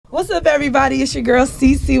What's up, everybody? It's your girl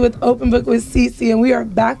Cece with Open Book with Cece, and we are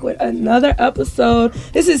back with another episode.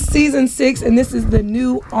 This is season 6, and this is the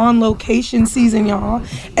new on location season, y'all.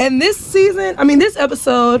 And this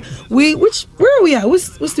episode, where are we at? What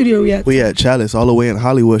studio are we at? We at Chalice, all the way in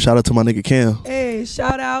Hollywood. Shout out to my nigga Cam. Hey,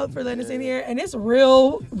 shout out for letting us in here, and it's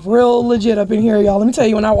real legit up in here, y'all. Let me tell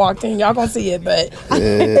you, when I walked in, y'all gonna see it, but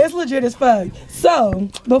it's legit as fuck. So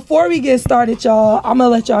before we get started, y'all, I'm gonna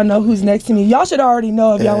let y'all know who's next to me. Y'all should already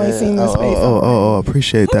know if y'all ain't seen this face.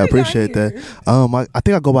 Appreciate that. I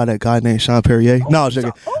think I go by that guy named Shon Perrier. No,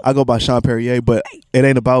 I go by Shon Perrier, but it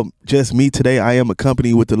ain't about just me today. I am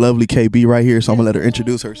accompanied with the lovely KB right here, so I'm gonna let her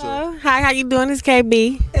introduce herself. Hello. Hi, how you doing? It's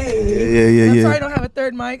KB. Hey. I'm sorry I don't have a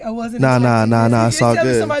third mic. I wasn't. Nah. It's all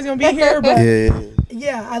good. Somebody's gonna be here, but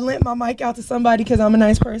yeah, I lent my mic out to somebody because I'm a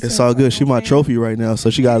nice person. It's all good. She my trophy right now, so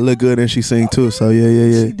she gotta look good and she sing too. So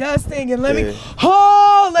yeah. She does sing, and let's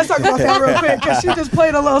talk about that real quick because she just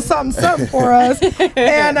played a little something for us.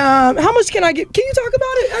 And how much can I get? Can you talk about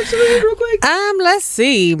it actually real quick? Let's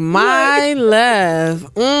see. My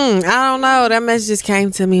love. I don't know. That message just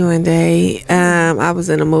came to me one day. I was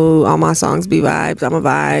in a mood. All my songs be vibes. I'm a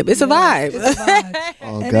vibe. It's a vibe.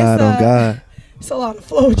 Oh God. It's a lot of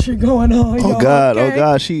poetry going on. Oh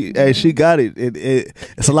God. She got it.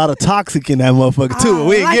 It's a lot of toxic in that motherfucker too.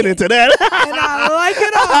 We ain't get into that. And I like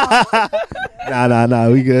it all. Nah.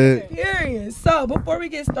 We good. Period. So before we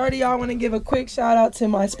get started, y'all, I want to give a quick shout out to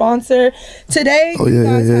my sponsor today. You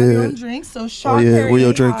guys have your own drinks. So Shon Perrier, where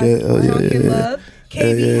your drink at? Love.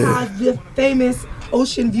 KB has the famous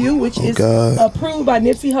Ocean View, which is approved by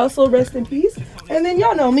Nipsey Hussle. Rest in peace. And then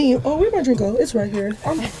y'all know me. Oh, where my drink go? It's right here.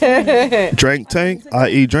 Drink Tank? I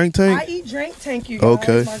eat Drink Tank? I eat Drink Tank, you guys.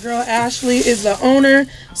 Okay. My girl Ashley is the owner.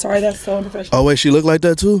 Sorry, that's so unprofessional. Oh, wait, she look like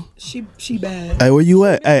that too? She bad. Hey, where you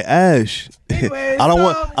at? Hey, Ash. Anyways,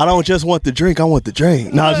 I don't just want the drink, I want the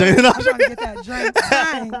drink. I'm trying to get that drink.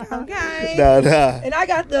 Okay. Nah. And I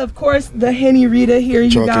got of course the Henny Rita here,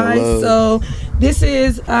 you guys. So this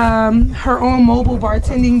is her own mobile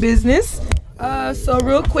bartending business. So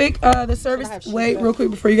real quick, the service. Wait, real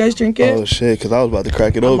quick before you guys drink it. Oh shit, because I was about to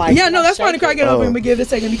crack it open. Yeah, no, that's fine to crack it open, but give it a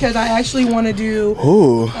second because I actually want to do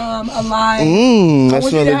a live. I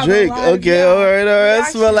smell a drink. Okay, all right.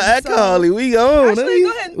 I smell the alcohol. We on. Actually,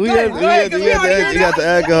 go ahead. You got the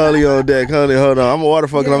alcohol on deck, honey. Hold on, I'm a water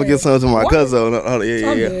fucker. I'm gonna get some to my cousin.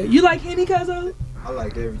 Yeah. You like Henny, cousin? I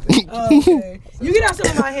like everything. Okay. You can have some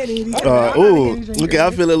of my Henny. Okay,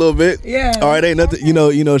 I feel it a little bit. Yeah. All right, ain't nothing. You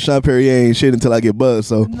know, Shon Perrier ain't shit until I get buzzed.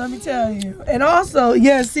 So let me tell you. And also,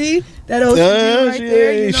 see that ocean right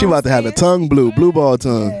there. She about to have a tongue blue ball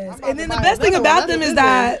tongue. Yes. And then the best thing about them is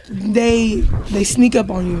that they sneak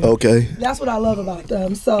up on you. Okay. That's what I love about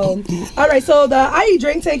them. So, all right. So the IE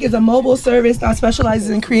Drink Tank is a mobile service that specializes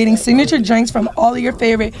in creating signature drinks from all of your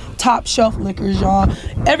favorite top shelf liquors, y'all.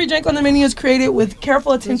 Every drink on the menu is created with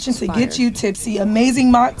careful attention to get you tipsy.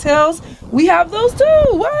 Amazing mocktails. We have those too.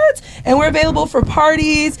 What? And we're available for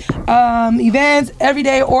parties, events,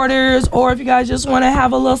 everyday orders, or if you guys just want to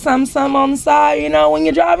have a little something on the side, when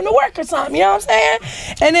you're driving to work or something, you know what I'm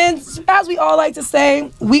saying? And then, as we all like to say,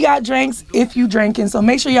 we got drinks if you drinking. So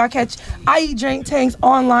make sure y'all catch IE Drink Tanks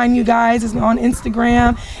online, you guys. It's on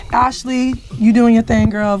Instagram. Ashley, you doing your thing,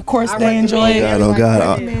 girl. Of course, they enjoy it. Oh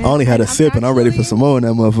God. I only had a sip and I'm ready for some more in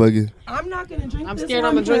that motherfucker. I'm not going to drink I'm this scared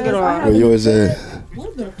one I'm going to drink it all. Where yours at?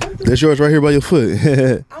 That's yours right here by your foot.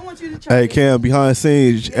 I want you to try Hey, Cam, behind the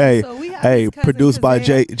scenes. Hey, produced by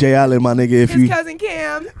Jay Allen, my nigga. If his you cousin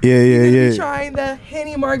Cam. Yeah. Trying the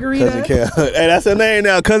Henny Margarita. Cousin Cam. Hey, that's her name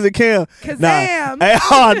now, Cousin Cam. Kazam. Hey,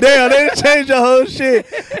 oh damn, they done changed the whole shit.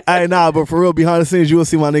 Hey, but for real, behind the scenes, you will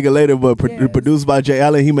see my nigga later. But produced by Jay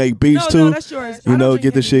Allen, he make beats too. No, that's yours.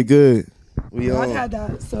 Get the shit good. I've had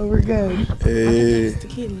that, so we're good. Hey.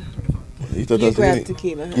 Tequila. You thought You grabbed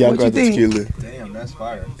tequila. Yeah, I What grabbed you the think? tequila. Damn, that's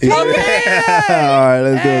fire. Yeah. All right,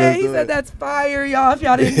 let's do it. He said that's fire, y'all. If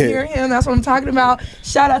y'all didn't hear him, that's what I'm talking about.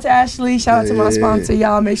 Shout out to Ashley. Shout out to my sponsor,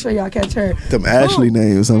 y'all. Make sure y'all catch her. Them Ashley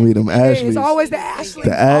names. I mean, them Ashley. It's always the Ashley.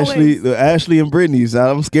 The Ashley and Brittany's.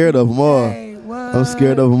 I'm scared of them all. I'm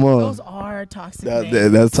scared of them all. Those are toxic.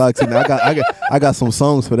 That's toxic. I got some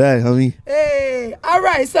songs for that, homie. Hey, all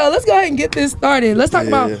right. So let's go ahead and get this started. Let's talk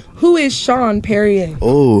about who is Shon Perrier.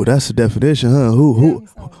 Oh, that's the definition, huh? Who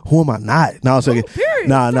am I not? No, I was saying,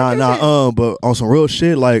 nah. But on some real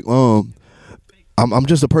shit, like I'm I'm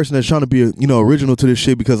just a person that's trying to be original to this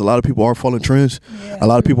shit, because a lot of people are following trends. Yeah. A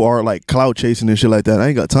lot of people are like clout chasing and shit like that. I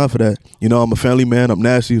ain't got time for that. I'm a family man. I'm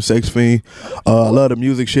nasty, sex fiend. I love the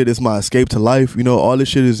music shit. It's my escape to life. All this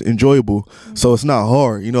shit is enjoyable. So it's not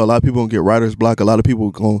hard. A lot of people gonna get writer's block. A lot of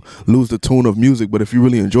people gonna lose the tune of music. But if you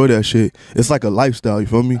really enjoy that shit, it's like a lifestyle. You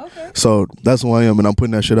feel me? Okay. So that's who I am, and I'm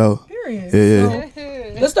putting that shit out. Period. Yeah.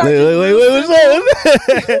 Let's start. Wait, what's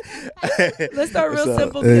up? Let's start real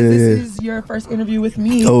simple, because this is your first interview with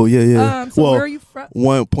me. Oh yeah. So where are you from?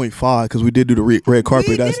 1.5, because we did do the red carpet.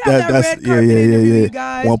 We that's did have that red carpet interview,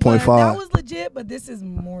 guys, 1.5. That was legit, but this is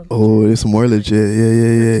more. Oh, it's more legit.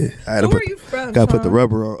 Yeah. So where are you from? Gotta put the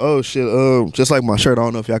rubber on. Oh shit. Just like my shirt. I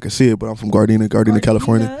don't know if y'all can see it, but I'm from Gardena,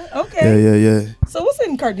 California. Okay. Yeah. So what's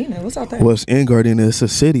in Gardena? What's out there? What's in Gardena? It's a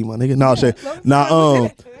city, my nigga.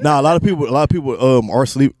 Nah, a lot of people are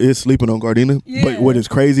sleeping on Gardena. Yeah. But what is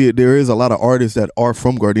crazy, there is a lot of artists that are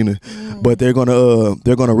from Gardena, but they're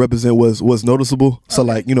gonna represent what's noticeable. So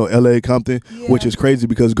like LA, Compton, which is crazy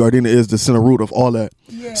because Gardena is the center root of all that.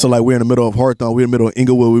 Yeah. So like we're in the middle of Hawthorne, we're in the middle of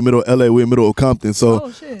Inglewood, we're in the middle of LA, we're in the middle of Compton.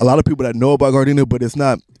 So a lot of people that know about Gardena, but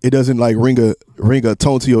it doesn't like ring a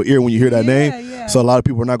tone to your ear when you hear that name. Yeah. So a lot of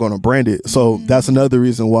people are not going to brand it. So that's another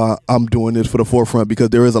reason why I'm doing this for the forefront, because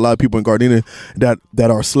there is a lot of people in Gardena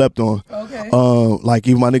that are slept on. Okay. Like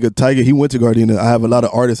even my nigga Tiger, he went to Gardena. I have a lot of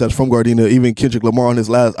artists that's from Gardena. Even Kendrick Lamar on his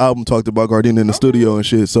last album talked about Gardena in the studio and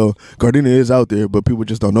shit. So Gardena is out there, but people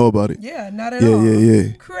just don't know about it. Yeah, not at all.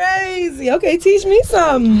 Yeah. Crazy. Okay, teach me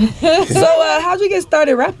some. So how'd you get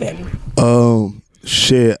started rapping?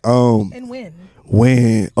 Shit. And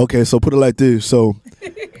when? Okay, so put it like this. So,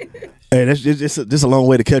 hey, that's just a long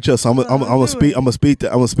way to catch us. So I'm gonna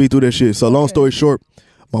speak through that shit. So long story short,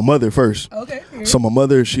 my mother first. Okay. So my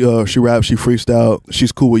mother, she raps, she freestyle.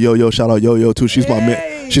 She's cool with Yo-Yo. Shout out Yo-Yo too. She's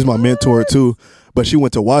my mentor too. But she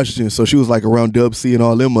went to Washington, so she was like around Dub C and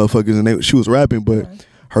all them motherfuckers, and she was rapping, but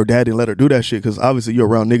her dad didn't let her do that shit, because obviously you're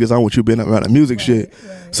around niggas. I don't want you being around the music shit.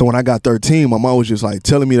 Right. So when I got 13, my mom was just like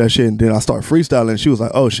telling me that shit, and then I started freestyling. She was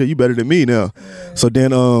like, "Oh shit, you better than me now." Yeah. So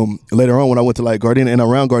then later on, when I went to like Gardena and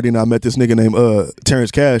around Gardena, I met this nigga named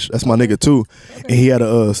Terrence Cash. That's my nigga too, and he had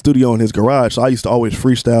a studio in his garage. So I used to always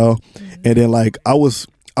freestyle, and then like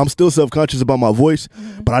I'm still self-conscious about my voice,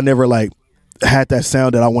 but I never like had that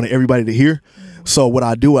sound that I wanted everybody to hear. So what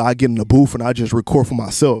I do, I get in the booth and I just record for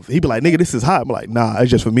myself. He'd be like, "Nigga, this is hot." I'm like, "Nah, it's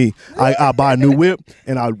just for me." I buy a new whip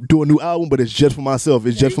and I do a new album, but it's just for myself.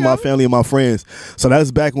 It's just for my family and my friends. So that's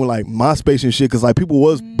back when like MySpace and shit, because like people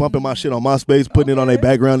was bumping my shit on MySpace, putting it on their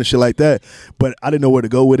background and shit like that. But I didn't know where to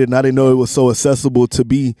go with it, and I didn't know it was so accessible to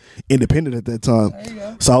be independent at that time.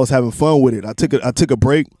 So I was having fun with it. I took a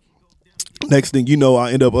break. Next thing you know,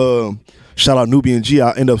 I end up shout out Nubian G.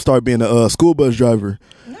 I end up start being a school bus driver.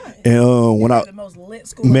 And when I, the most lit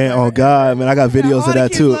school man, oh God, man, I got videos of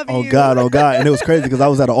that too. On God, and it was crazy because I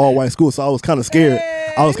was at an all white school, so I was kind of scared.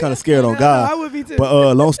 I was kind of scared on God. I would be too.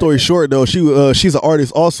 But long story short, though, she's an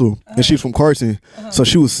artist also, and she's from Carson. So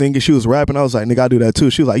she was singing, she was rapping. I was like, "Nigga, I do that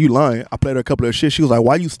too." She was like, "You lying?" I played her a couple of shit. She was like,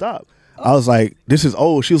 "Why you stop?" I was like, "This is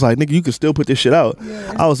old." She was like, "Nigga, you can still put this shit out."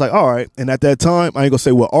 Yeah. I was like, "All right." And at that time, I ain't gonna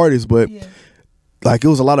say what artist, but. Yeah. Like, it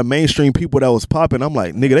was a lot of mainstream people that was popping. I'm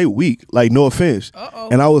like, "Nigga, they weak." Like, no offense.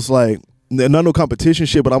 And I was like, not no competition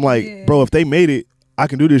shit, but I'm like, bro, if they made it, I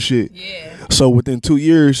can do this shit. Yeah. So within 2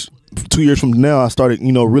 years from now, I started,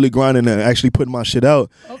 really grinding and actually putting my shit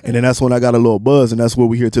out. Okay. And then that's when I got a little buzz, and that's where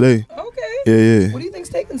we're here today. Okay. Yeah. What do you think's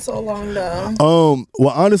taking so long, though?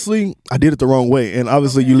 Well, honestly, I did it the wrong way, and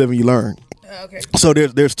obviously you live and you learn. Okay. So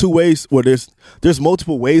there's two ways. Well, there's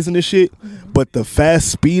multiple ways in this shit, but the fast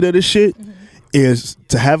speed of this shit is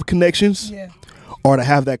to have connections or to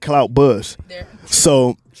have that clout buzz.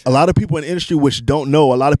 So a lot of people in the industry which don't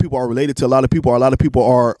know, a lot of people are related to a lot of people, or a lot of people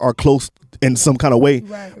are close in some kind of way,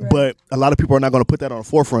 right. But a lot of people are not going to put that on the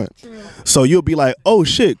forefront. True. So you'll be like, "Oh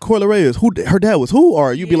shit, Coi Leray who her dad was who?"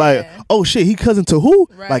 Or you'll be like, "Oh shit, he cousin to who?"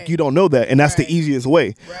 Right. Like, you don't know that, and that's the easiest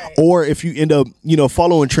way. Right. Or if you end up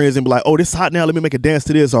following trends and be like, "Oh, this is hot now, let me make a dance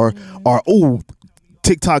to this," or "Oh,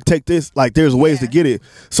 TikTok, take this." Like, there's ways to get it.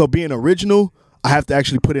 So being original, I have to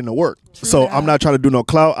actually put in the work. True. So I'm not trying to do no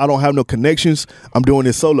clout. I don't have no connections. I'm doing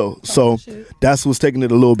this solo. So that's what's taking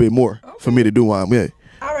it a little bit more for me to do why I'm here.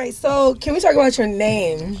 All right, so can we talk about your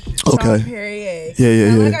name? Okay. Shon Perrier.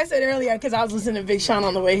 Yeah. Like I said earlier, because I was listening to Big Sean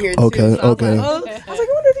on the way here too. Okay. So I was like, I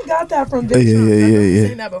wonder if actually got that from Big Yeah, Sean. yeah, I remember yeah.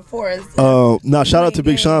 saying that before. Now shout out to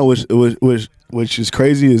Big Sean, which is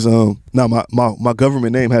crazy is now my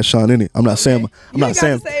government name has Sean in it. I'm not saying I'm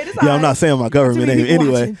not saying my government name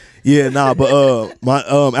anyway. Yeah, but my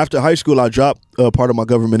after high school I dropped part of my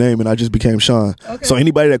government name and I just became Sean. Okay. So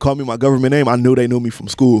anybody that called me my government name, I knew they knew me from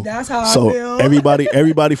school. That's how I feel.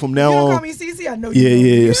 everybody from now on. Call me CC, I know you.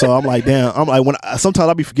 Yeah. So I'm like, damn. I'm like sometimes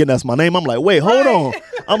I be forgetting that's my name. I'm like, wait, hold on.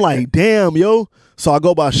 I'm like, damn, yo. So I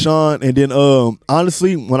go by Sean, and then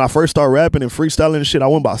honestly, when I first started rapping and freestyling and shit, I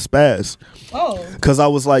went by Spaz. Oh. Cause I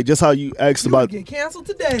was like, just how you asked about. Get canceled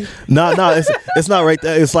today. Nah, it's not right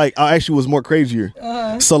there. It's like I actually was more crazier.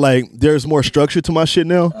 So like, there's more structure to my shit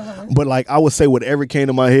now. But like, I would say whatever came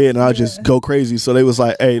to my head, and I just go crazy. So they was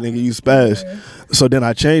like, hey, nigga, you Spaz. So then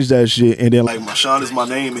I changed that shit, and then like my Sean is my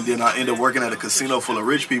name, and then I end up working at a casino full of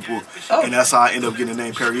rich people, and that's how I end up getting the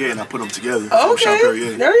name Perrier, and I put them together.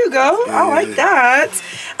 Okay, there you go. I like that.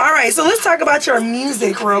 All right, so let's talk about your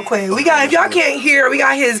music real quick. We got, if y'all can't hear, we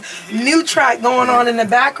got his new track going on in the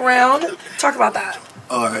background. Talk about that.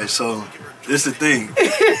 All right, so this is the thing.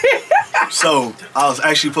 So I was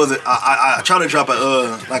actually supposed to. I try to drop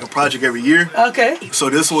a project every year. Okay. So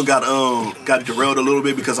this one got derailed a little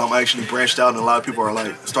bit because I'm actually branched out and a lot of people are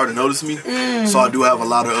like starting to notice me. So I do have a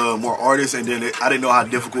lot of more artists, and then I didn't know how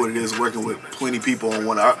difficult it is working with plenty of people on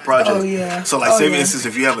one project. Oh yeah. So like, say for instance,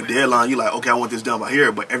 if you have a deadline, you're like, okay, I want this done by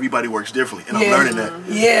here, but everybody works differently, and I'm learning that.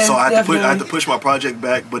 Yeah. So I had to push my project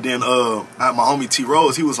back, but then I had my homie T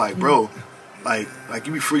Rose. He was like, bro. Like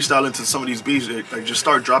you be freestyling to some of these beats, like just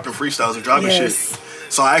start dropping freestyles and dropping shit.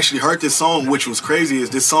 So I actually heard this song, which was crazy.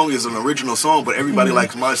 Is this song is an original song, but everybody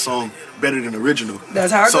likes my song better than the original.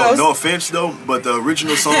 That's how it goes. So no offense though, but the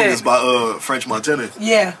original song is by French Montana.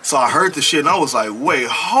 Yeah. So I heard the shit and I was like, wait,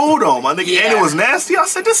 hold on, my nigga. And it was nasty. I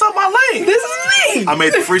said, this up my lane. This is me. I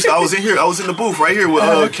made the freestyle. I was in here. I was in the booth right here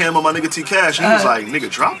with Cam and my nigga T Cash. And he was like,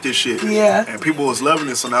 nigga, drop this shit. Yeah. And people was loving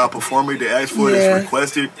it. So now I perform it. They asked for it. It's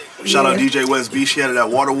requested. Shout out DJ West B. She had it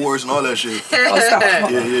at Water Wars and all that shit. Oh, stop.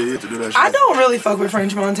 Yeah, to do that shit. I don't really fuck with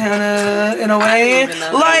French Montana in a way.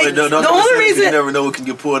 Like the only reason you never know what can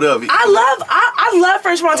get pulled up. I love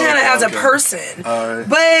French Montana as a person. Alright.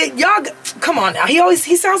 But y'all, come on now.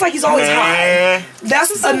 He sounds like he's always high. That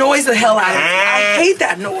annoys the hell out of me. I hate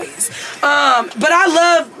that noise. But I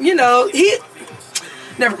love,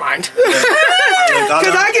 never mind.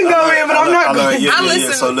 Because I can go in, but I'm not going. I'm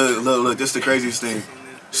listening. So look, this is the craziest thing.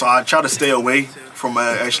 So I try to stay away from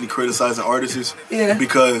actually criticizing artists. Yeah.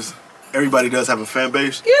 Because everybody does have a fan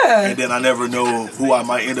base. Yeah. And then I never know who I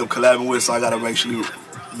might end up collabing with, so I gotta actually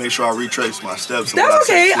make sure I retrace my steps. That's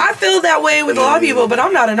okay. I feel that way with a lot of people, but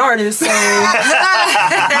I'm not an artist, so y'all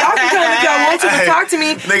can come if y'all want to talk to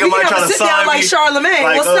me. Nigga we might can try have to a sit down like Charlamagne.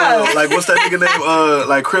 Like, what's up? Like what's that nigga name?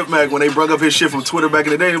 Like Crip Mac when they brought up his shit from Twitter back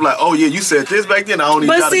in the day. They were like, oh yeah, you said this back then. I don't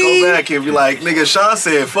even try to go back and be like, nigga, Sean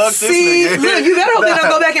said, fuck this nigga. Look, you better hope they don't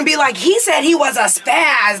go back and be like, he said he was a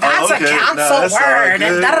spaz. That's a cancel word.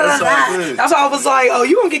 And that's why I was like, oh,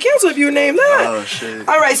 you won't get canceled if you name that. Oh shit.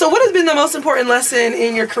 All right. So, what has been the most important lesson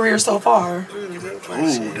in your career so far?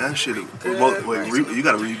 Ooh, that shit. Wait, you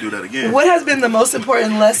gotta redo that again. What has been the most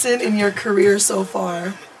important lesson in your career so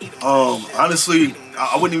far? Honestly,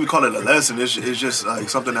 I wouldn't even call it a lesson. It's just like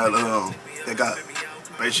something that got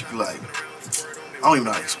basically like, I don't even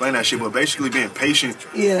know how to explain that shit, but basically being patient.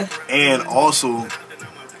 Yeah. And also,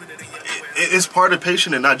 it's part of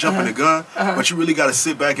patient and not jumping the gun, but you really gotta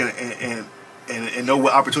sit back and know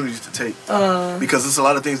what opportunities to take. Because there's a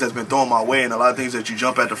lot of things that's been thrown my way and a lot of things that you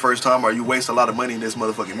jump at the first time or you waste a lot of money in this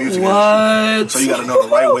motherfucking music industry. So you got to know the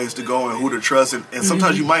right ways to go and who to trust. And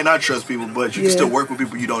sometimes you might not trust people, but you can still work with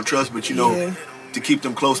people you don't trust, but you know to keep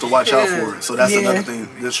them close to watch out for it. So that's another thing.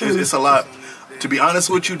 It's a lot. To be honest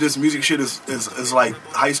with you, this music shit is like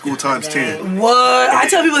high school times 10. What? I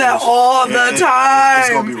tell people that all the time. It's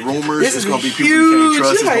going to be rumors. It's going to be people you can't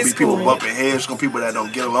trust. It's going to be people bumping heads. It's going to be people that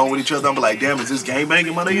don't get along with each other. I'm like, damn, is this gang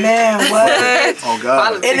banging, my nigga? Man, what? Oh,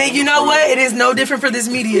 God. And then you know what? It is no different for this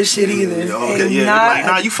media shit either. Okay, yeah. Like,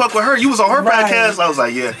 nah, you fuck with her. You was on her podcast. I was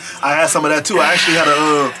like, yeah. I had some of that, too. I actually had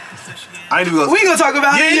a... I ain't even gonna... We ain't gonna talk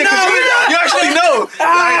about it. You actually know.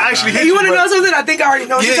 I actually hit you want to know something? I think I already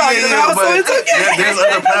know what you're talking about, so it's okay. There's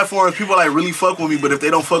other platforms, people like really fuck with me, but if they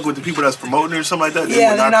don't fuck with the people that's promoting it or something like that, they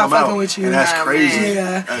will not come fucking out. with you. And that's crazy.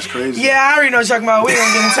 Yeah. That's crazy. Yeah, I already know what you're talking about. We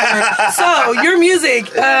don't get into it. So, your music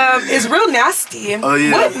is real nasty. Oh,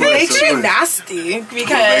 yeah, what makes you nasty?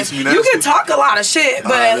 Because you can talk a lot of shit,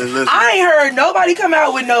 but I ain't heard nobody come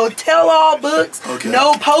out with no tell-all books,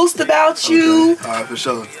 no post about you. All right, for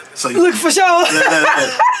sure. So look for sure. All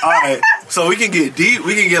right. So we can get deep.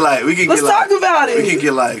 We can get Let's talk about it. We can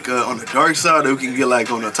get like on the dark side, or we can get like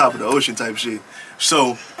on the top of the ocean type shit.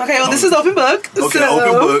 So okay, well, this is open book. Okay, so.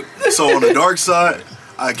 open book. So on the dark side,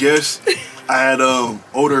 I guess I had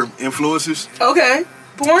older influences. Okay,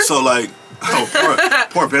 porn. So like,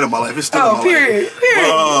 porn been in my life. It's still in my period. life.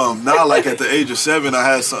 Period. Now like at the age of 7, I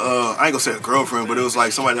had some. I ain't gonna say a girlfriend, but it was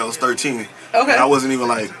like somebody that was 13. Okay. And I wasn't even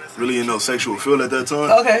like really in no sexual field at that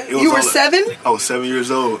time. Okay. You were 7? I was 7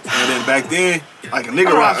 years old, and then back then, like a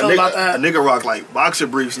nigga rock like boxer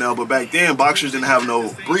briefs now, but back then boxers didn't have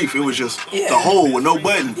no brief. It was just the hole with no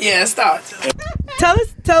button. Yeah, stop.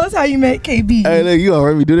 Tell us how you met KB. Hey, look, you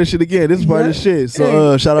already do this shit again. This is part of the shit.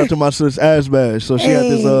 So shout out to my sis Ash Bash. So she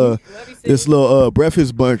had this little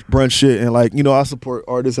breakfast brunch shit, and like, you know, I support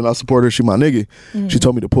artists and I support her. She my nigga. She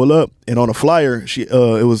told me to pull up, and on the flyer she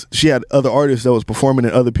had other artists that was performing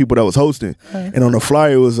and other people that was hosting, and on the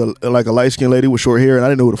flyer it was like a light skinned lady with short hair, and I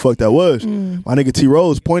didn't know who the fuck that was. My nigga T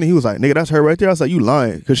Rose pointed. He was like, "Nigga, that's her right there." I was like, "You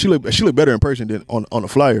lying?" Because she looked better in person than on the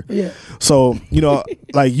flyer. Yeah. So you know,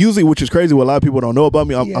 like usually, which is crazy, what a lot of people don't know about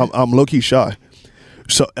me. I'm low key shy.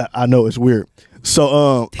 So I know it's weird.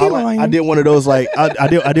 So I did one of those like I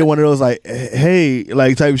did one of those like, hey,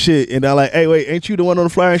 like type shit, and I like, hey, wait, ain't you the one on the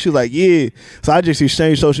flyer? And she was like, yeah. So I just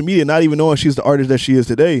exchanged social media, not even knowing she's the artist that she is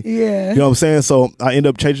today. Yeah, you know what I'm saying? So I ended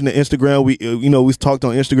up changing the Instagram. We talked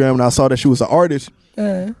on Instagram, and I saw that she was an artist.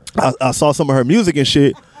 I saw some of her music and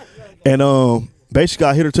shit, and basically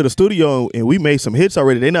I hit her to the studio, and we made some hits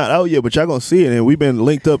already. They're not out yet, but y'all gonna see it, and we've been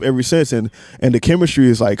linked up ever since, and the chemistry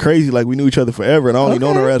is like crazy. Like we knew each other forever, and I only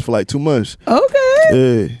known her ass for like 2 months. Okay.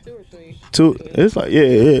 Yeah. 2 or 3. 2. It's like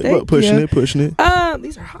yeah. Pushing it.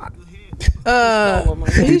 These are hot.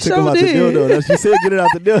 He took him out the dildo. She said get it out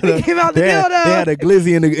the dildo. He came out the dildo. They had a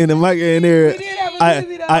glizzy in the mic in there.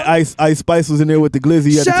 Ice Spice was in there with the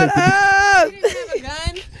glizzy. You had to take the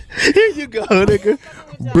Here you go, nigga.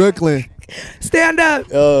 Brooklyn. Stand up.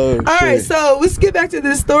 All right, so let's get back to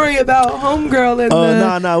this story about homegirl and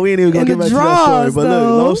we ain't even gonna get back to that story. But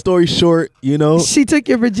look, long story short, you know, she took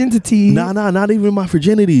your virginity. Not even my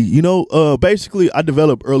virginity. You know, basically, I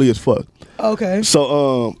developed early as fuck. Okay.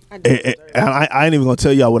 So and I ain't even gonna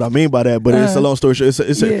tell y'all what I mean by that, but it's a long story short.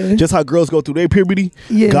 It's just how girls go through their puberty.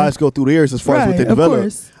 Guys go through theirs as far as what they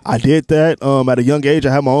develop. I did that at a young age.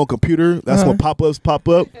 I had my own computer. That's when pop-ups pop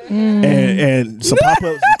up, and some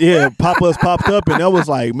pop-ups popped up, and I was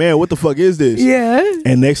like, man, what the fuck is this? Yeah.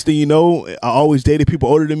 And next thing you know, I always dated people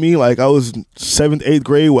older than me. Like I was 7th, 8th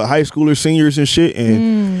grade with high schoolers, seniors, and shit,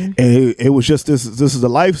 and it was just this is a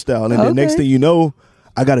lifestyle. And then next thing you know,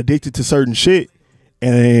 I got addicted to certain shit,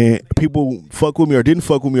 and people fuck with me or didn't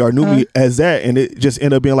fuck with me or knew me as that, and it just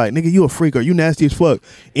ended up being like, nigga, you a freak or you nasty as fuck.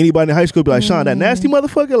 Anybody in high school be like, Shon, that nasty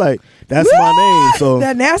motherfucker, like that's my name. So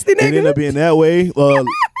that nasty nigga. It ended up being that way.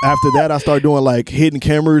 After that, I started doing like hidden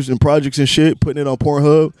cameras and projects and shit, putting it on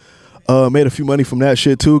Pornhub. Made a few money from that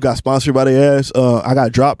shit too. Got sponsored by their ass. I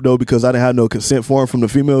got dropped though because I didn't have no consent form from the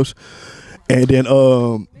females, and then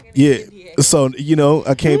so, you know,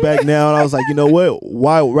 I came back now and I was like, you know what?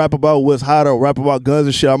 Why rap about what's hot or rap about guns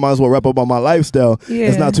and shit? I might as well rap about my lifestyle. Yeah.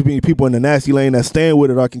 There's not too many people in the nasty lane that stand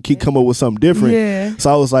with it or I can keep coming up with something different. Yeah.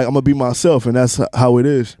 So I was like, I'm going to be myself, and that's how it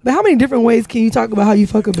is. But how many different ways can you talk about how you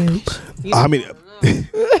fuck a bitch? I mean...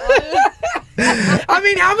 how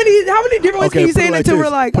many different ways can you say it until we're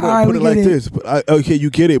like, all right, we get it. This. Okay, you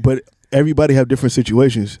get it, but everybody have different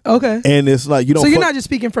situations. Okay. And it's like, you don't... So you're not just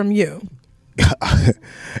speaking from you?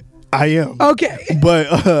 I am. Okay. But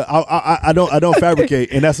I don't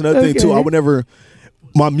fabricate, and that's another thing too. I would never.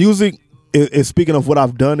 My music is speaking of what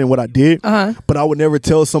I've done and what I did, but I would never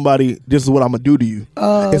tell somebody this is what I'm gonna do to you.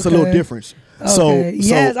 It's a little difference. Okay. So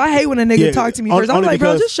yes, I hate when a nigga talk to me first. I'm like,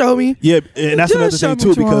 bro, just show me. Yeah, and that's another thing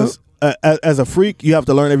too, because as a freak, you have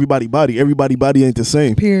to learn everybody's body. Everybody's body ain't the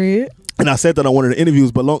same. Period. And I said that on one of the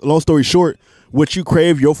interviews, but long story short, what you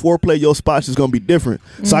crave, your foreplay, your spots is gonna be different.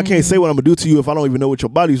 So I can't say what I'm gonna do to you if I don't even know what your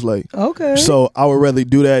body's like. Okay. So I would rather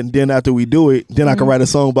do that, and then after we do it, then I can write a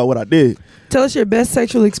song about what I did. Tell us your best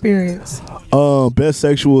sexual experience. Best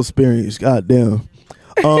sexual experience. God damn.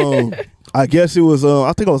 I guess it was.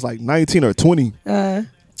 I think I was like 19 or 20, and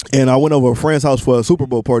I went over a friend's house for a Super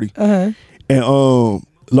Bowl party. And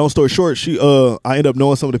long story short, I ended up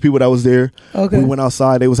knowing some of the people that was there. Okay. We went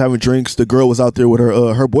outside. They was having drinks. The girl was out there with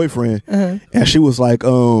her boyfriend, and she was like,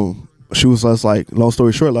 just like, long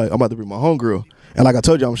story short, like, I'm about to bring my homegirl. And like I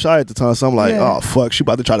told you, I'm shy at the time, so I'm like, oh fuck, she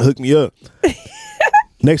about to try to hook me up.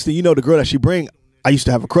 Next thing you know, the girl that she bring, I used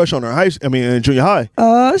to have a crush on her in junior high.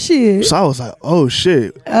 Oh shit! So I was like, oh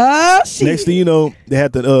shit. Oh shit! Next thing you know, they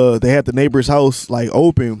had the neighbor's house like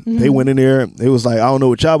open. They went in there. They was like, I don't know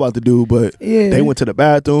what y'all about to do, but they went to the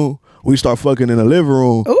bathroom. we start fucking in the living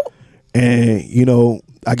room. Ooh. And, you know,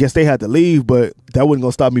 I guess they had to leave, but that wasn't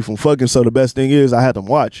gonna stop me from fucking. So the best thing is I had them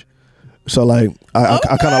watch. So like I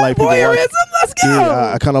kind of like people voyeurism. watching. Let's go.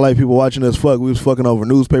 Yeah, I kind of like people watching us fuck. We was fucking over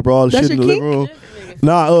newspaper, all the That's shit in the your living room.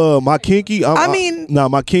 Nah, my kinky.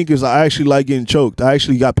 My kink is I actually like getting choked. I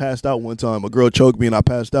actually got passed out one time. A girl choked me and I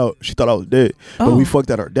passed out. She thought I was dead, but we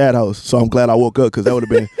fucked at her dad's house. So I'm glad I woke up because that would have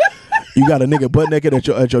been. You got a nigga butt naked at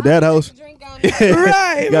your dad's house.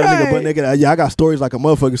 Right, You got a nigga butt naked. Yeah, I got stories like a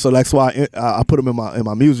motherfucker. So that's why I put them in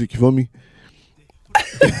my music. You feel me?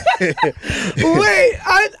 Wait,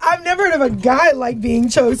 I've never heard of a guy like being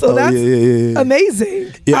choked, so that's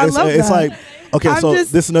amazing. Yeah, I love that. It's like, okay, so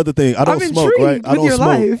this is another thing. I don't smoke, right? I don't smoke.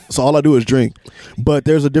 Life. So all I do is drink. But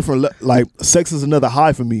there's a different, like, sex is another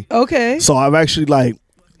high for me. Okay. So I've actually, like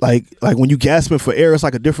when you gasping for air, it's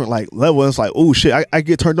like a different like level. It's like, oh shit, I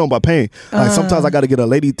get turned on by pain. Like sometimes I got to get a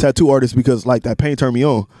lady tattoo artist because like that pain turned me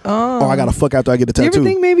on. Or I got to fuck after I get a tattoo. Do you ever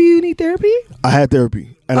think maybe you need therapy? I had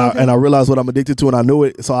therapy. And I realized what I'm addicted to, and I knew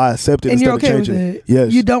it, so I accepted and instead you're okay of changing with it.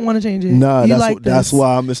 Yes. You don't want to change it. Nah, that's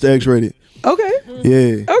why I'm Mr. X-rated. Okay.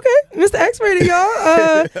 Yeah. Okay, Mr. X-rated,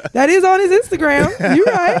 y'all. That is on his Instagram. You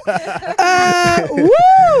right.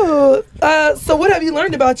 Woo. So what have you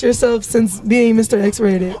learned about yourself since being Mr.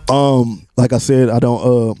 X-rated? Like I said, I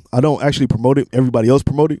don't actually promote it. Everybody else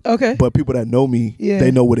promote it. Okay. But people that know me,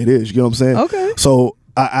 they know what it is. You know what I'm saying? Okay. So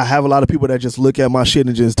I have a lot of people that just look at my shit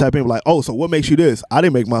and just type in like, oh, so what makes you this? I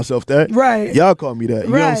didn't make myself that. Right. Y'all call me that.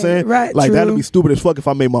 You know what I'm saying? Right. Like True. that'd be stupid as fuck if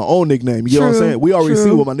I made my own nickname. You know what I'm saying? We already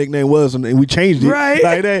see what my nickname was and we changed it. Right.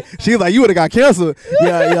 Like that. She's like, you would have got cancer.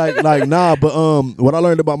 Yeah, like nah. But what I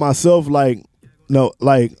learned about myself, like, no,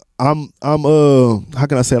 like I'm how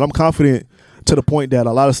can I say it? I'm confident to the point that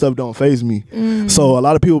a lot of stuff don't faze me. So a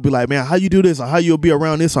lot of people be like, man, how you do this, or how you'll be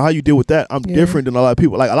around this, or how you deal with that. I'm different than a lot of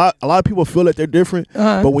people. Like a lot of people feel that they're different,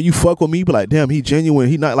 but when you fuck with me, you be like, damn, he genuine.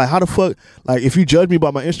 He not like, how the fuck? Like if you judge me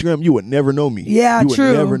by my Instagram, you would never know me. Yeah, you would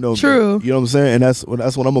true. never know True. me. You know what I'm saying? And that's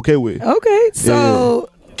what I'm okay with. Okay, so.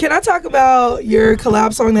 Can I talk about your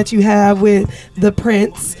collab song that you have with the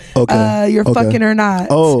Prince? Okay. You're fucking or not.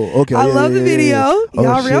 Oh, okay. I love the video.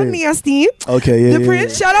 Y'all real nasty. Okay, yeah. The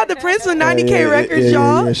Prince, shout out to Prince with 90K records,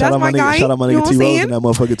 y'all. That's my guy. Shout out my nigga T-Rose and that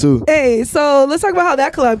motherfucker too. Hey, so let's talk about how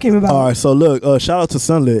that collab came about. All right, so look, shout out to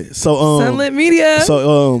Sunlit. So Sunlit Media.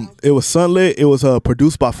 So it was Sunlit. It was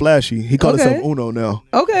produced by Flashy. He called himself Uno now.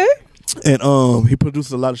 Okay. And he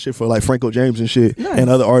produces a lot of shit for like Franco James and shit. Nice. And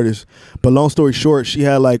other artists. But long story short, she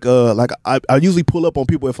had like I usually pull up on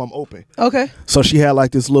people if I'm open. Okay. So she had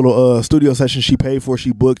like this little studio session she paid for,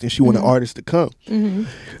 she booked, and she wanted artists to come.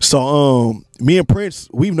 So me and Prince,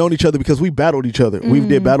 we've known each other because we battled each other. We've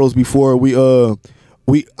did battles before.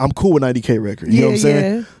 I'm cool with 90K record. You know what I'm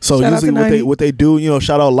saying? Yeah. So Shout usually what they do, you know,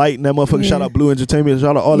 shout out Light and that motherfucker, shout out Blue Entertainment,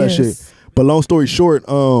 shout out all that shit. But long story short,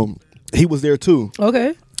 he was there too.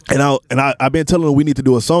 Okay. And I've been telling him we need to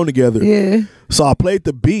do a song together. Yeah. So I played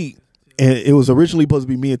the beat, and it was originally supposed to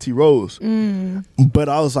be me and T Rose. But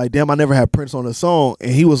I was like, damn, I never had Prince on the song,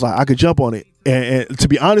 and he was like, I could jump on it. And to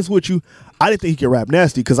be honest with you, I didn't think he could rap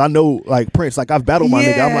nasty because I know like Prince, like I've battled my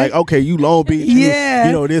nigga. I'm like, okay, you Long Beach, you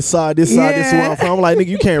know, this side, this is where I'm from. I'm like, nigga,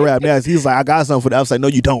 you can't rap nasty. He's like, I got something for that. I was like, no,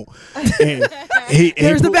 you don't. And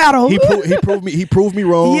there's the battle. He proved me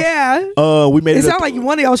wrong. Yeah. We made it sounded like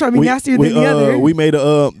one of y'all trying to be nastier than the other. We made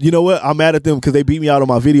you know what? I'm mad at them because they beat me out on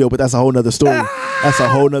my video, but that's a whole nother story. That's a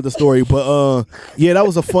whole nother story. But yeah, that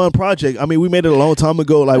was a fun project. I mean, we made it a long time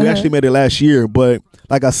ago. Like we actually made it last year, but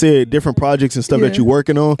like I said, different projects and stuff that you're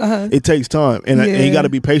working on, it takes time, and you got to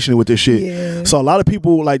be patient with this shit. Yeah. So a lot of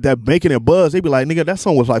people like that making it buzz, they be like, nigga, that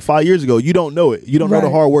song was like 5 years ago. You don't know it. You don't know the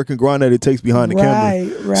hard work and grind that it takes behind the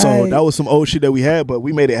camera. Right. So that was some old shit that we had, but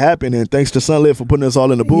we made it happen, and thanks to Sunlit for putting us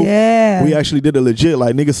all in the booth. Yeah. We actually did it legit.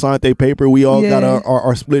 Like niggas signed their paper. We all got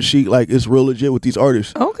our split sheet. Like it's real legit with these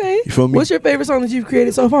artists. Okay. You feel me? What's your favorite song that you've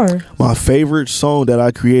created so far? My favorite song that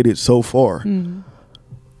I created so far.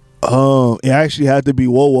 It actually had to be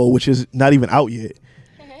Whoa Whoa, which is not even out yet.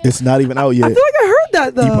 It's not even out yet. I feel like I heard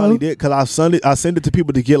that though. You probably did because I sent it to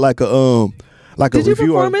people to get like a like did a review. Did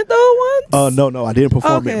you perform it though once? No, I didn't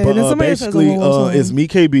perform it. But basically, it's me,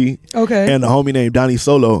 KB, and a homie named Donnie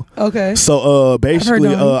Solo. Okay. So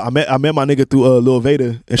basically, I met my nigga through Lil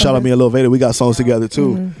Veda, and shout out me and Lil Veda. We got songs together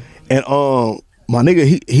too, and my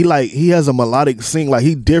nigga, he has a melodic sing, like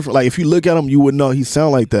he different. Like if you look at him, you would know he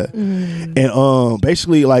sound like that. And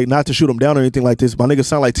basically, like not to shoot him down or anything like this, my nigga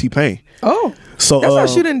sound like T-Pain. Oh. So That's not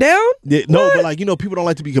shooting down. Yeah, no, but like people don't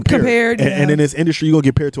like to be compared. And in this industry, you gonna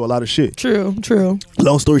get compared to a lot of shit. True.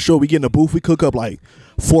 Long story short, we get in the booth, we cook up like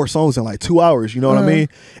 4 songs in like 2 hours. You know what I mean?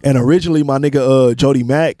 And originally, my nigga Jody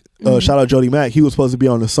Mack, shout out Jody Mack, he was supposed to be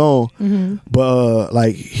on the song, but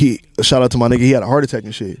like shout out to my nigga, he had a heart attack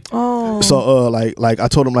and shit. Oh. So like I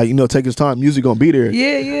told him take his time, music gonna be there.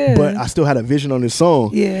 Yeah. But I still had a vision on this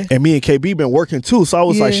song. Yeah. And me and KB been working too. So I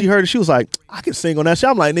was like, she heard it, she was like, I can sing on that shit.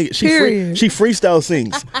 I'm like, nigga, she freestyle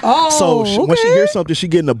sings. So when she hears something, she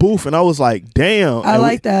get in the booth, and I was like, damn. I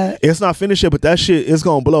like that. It's not finished yet, but that shit is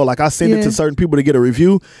gonna blow. Like I send it to certain people to get a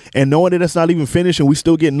review, and knowing that it's not even finished, and we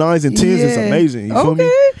still get 9s and 10s, it's amazing. You feel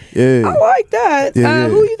me? Yeah. I like that. Yeah.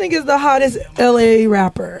 Who you think is the hottest LA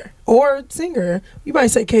rapper or singer? You might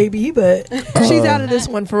say KB, but she's out of this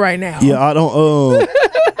one for right now. Yeah, I don't.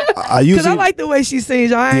 I usually, because I like the way she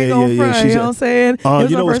sings. I ain't gonna front. You know what I'm saying?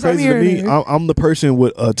 You know what's crazy to me? I'm the person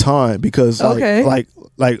with a time, because like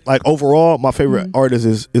overall, my favorite artist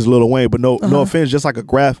is Lil Wayne. But no offense, just like a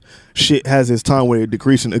graph, shit has its time where it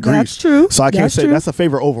decreases and agrees. That's true. So I can't say that's a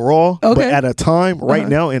favorite overall. But at a time, right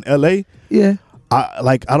now in LA,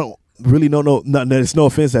 I don't really know it's no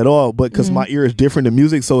offense at all, but because my ear is different to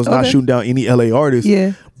music, so it's not shooting down any LA artists.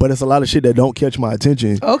 Yeah. But it's a lot of shit that don't catch my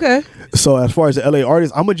attention. Okay. So as far as the LA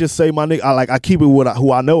artists, I'm gonna just say my nigga, I keep it with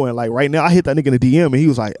who I know, and like right now I hit that nigga in the DM and he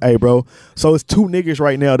was like, "Hey, bro." So it's 2 niggas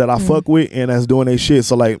right now that I fuck with and that's doing their shit.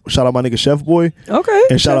 So like, shout out my nigga Chef Boy. Okay.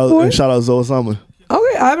 And shout out Zoe Sama.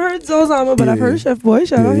 Okay, I've heard Zoe Sama, but I've heard Chef Boy.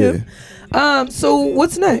 Shout out him. So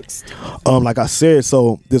what's next? Like I said,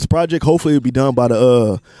 so this project hopefully will be done by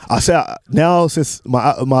now since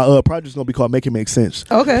my project's gonna be called Make It Make Sense.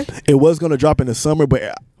 Okay. It was gonna drop in the summer, but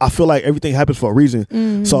I feel like everything happens for a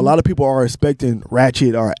reason. So a lot of people are expecting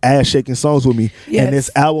ratchet or ass shaking songs with me, and this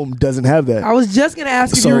album doesn't have that. I was just gonna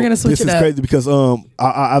ask if you were gonna switch it up. This is crazy because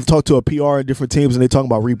I've talked to a PR and different teams, and they talking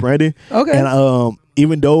about rebranding. Okay. And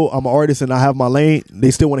even though I'm an artist and I have my lane,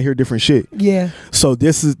 they still want to hear different shit. Yeah. So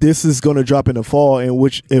this is gonna drop in the fall, and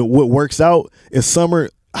what works out is summer,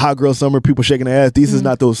 hot girl summer, people shaking their ass. These is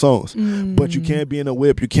not those songs. But you can't be in a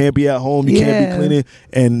whip, you can't be at home, you can't be cleaning,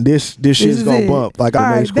 and this shit's gonna bump. Like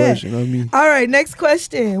our next question. You know what I mean? All right, next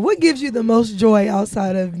question. What gives you the most joy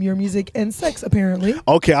outside of your music and sex? Apparently.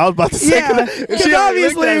 Okay, I was about to say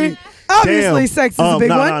because obviously sex is a big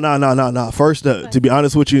one. No. First, to be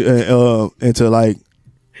honest with you, and to like,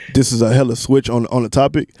 this is a hella switch on the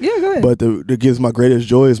topic. Yeah, go ahead. But that gives my greatest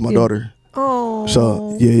joy is my daughter. Oh.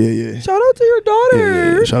 So yeah. Shout out to your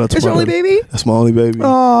daughter. Yeah. Shout out to It's my your only daughter. baby? That's my only baby.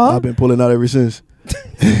 Aww. I've been pulling out ever since.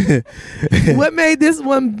 What made this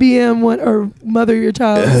one BM one or mother your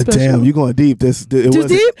child special? Damn, you going deep. Too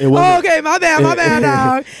deep? Okay, my bad,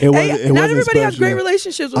 dog. Not everybody has great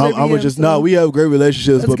relationships with BM. We have great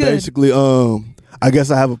relationships, but basically, I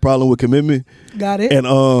guess I have a problem with commitment. Got it.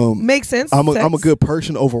 And makes sense. I'm a good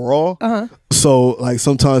person overall. So like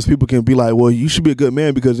sometimes people can be like, well, you should be a good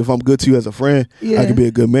man because if I'm good to you as a friend, I can be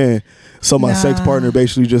a good man. So my sex partner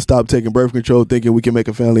basically just stopped taking birth control, thinking we can make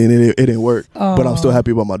a family, and it didn't work. But I'm still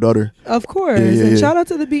happy about my dauter. Of course. And shout out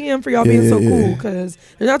to the BM for y'all being so cool, because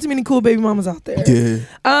there's not too many cool baby mamas out there. Yeah.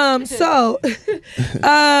 So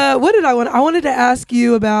what did I want? I wanted to ask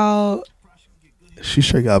you about. She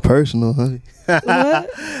sure got personal, honey.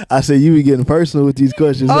 I said you be getting personal with these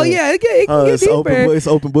questions. Oh yeah, it can get deeper. It's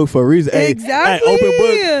open book for a reason. Exactly.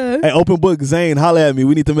 Hey, open book. Zane, holla at me.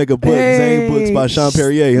 We need to make a book. Zane Books by Shon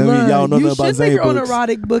Perrier. I mean, y'all know nothing about Zane Books. You should make your own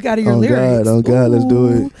erotic book out of your lyrics. Oh God, let's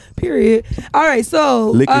do it. Period. All right,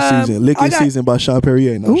 so Licking Season by Shon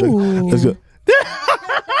Perrier. No, let's go.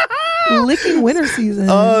 Licking winter season.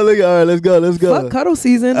 Oh, look! All right, let's go. Fuck cuddle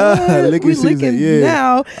season. Licking season. Yeah.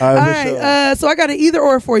 Now. All right. So I got an either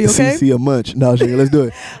or for you. Okay. See a munch. No, let's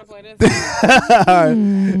do it. All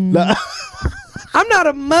right. I'm not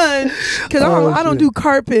a munch because I don't do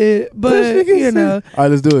carpet, but you know. All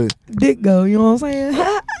right, let's do it. Dick go. You know what I'm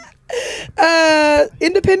saying?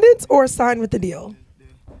 Independence or sign with the deal?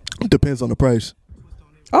 Depends on the price.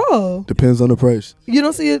 Oh. Depends on the price. You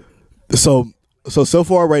don't see it. So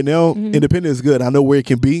far right now, independent is good. I know where it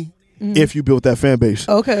can be if you build that fan base.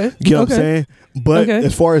 Okay. You know what I'm saying? But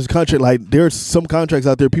as far as contract, like there's some contracts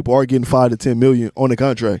out there, people are getting 5 to 10 million on the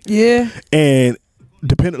contract. Yeah. And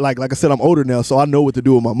depending, like I said, I'm older now, so I know what to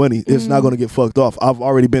do with my money. It's not going to get fucked off. I've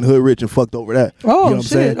already been hood rich and fucked over that. Oh, you know what I'm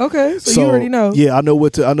saying? Okay. So you already know. Yeah, I know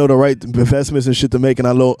the right investments and shit to make, and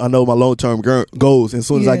I know my long term goals. And as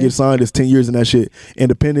soon as I get signed, it's 10 years in that shit.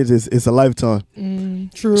 Independence is a lifetime.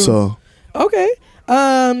 True. So. Okay.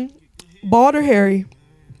 Bald or hairy?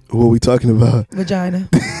 What are we talking about? Vagina.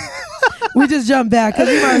 We just jumped back because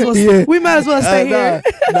we might as well stay here.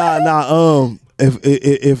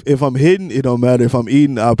 if I'm hitting, it don't matter. If I'm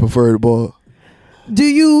eating, I prefer the ball. Do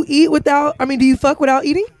you eat without? I mean, do you fuck without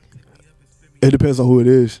eating? It depends on who it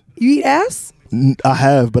is. You eat ass? I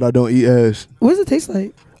have, but I don't eat ass. What does it taste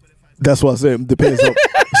like? That's what I said. Depends.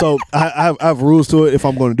 So I have rules to it if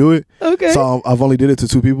I'm going to do it. Okay. So I've only did it to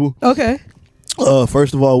 2 people. Okay.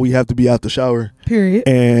 First of all, we have to be out the shower. Period.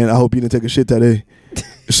 And I hope you didn't take a shit that day.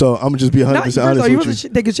 So I'm gonna just be 100% honest with you. You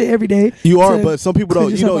wasn't taking shit every day. You are, but some people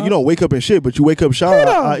don't. You don't wake up and shit, but you wake up shower.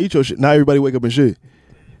 I eat your shit. Not everybody wake up and shit.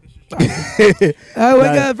 I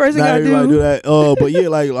wake up first thing I do that. But yeah,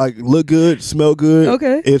 like look good, smell good.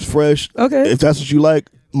 Okay. It's fresh. Okay. If that's what you like,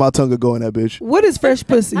 my tongue will go in that bitch. What is fresh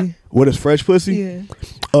pussy? What is fresh pussy? Yeah.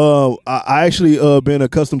 I actually been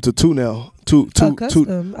accustomed to 2 now.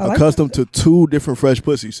 Accustomed to 2 different fresh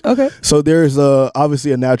pussies. Okay. So there's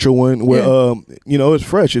obviously a natural one where it's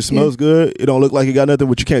fresh. It smells good. It don't look like it got nothing,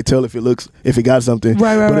 but you can't tell if it got something.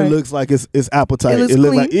 Right. It looks like it's appetite. It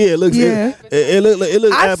looks like it looks it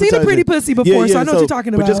looks I've seen a pretty pussy before, so I know what you're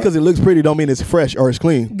talking about. But just because it looks pretty don't mean it's fresh or it's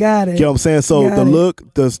clean. Got it. You know what I'm saying? So the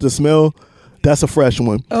look, the smell, that's a fresh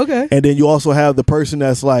one. Okay. And then you also have the person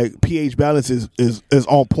that's like pH balance is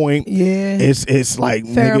on point. Yeah. It's like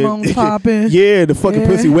pheromones popping. Yeah, the fucking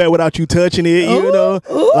pussy wet without you touching it. Ooh, you know,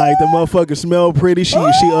 ooh. Like the motherfucker smell pretty. She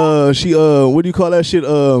what do you call that shit?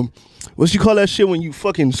 What you call that shit when you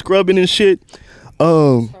fucking scrubbing and shit?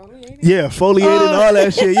 Yeah, foliated and all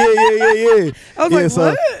that shit. Yeah. I was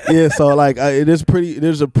like, what? So like there's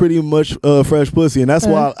a pretty much fresh pussy, and that's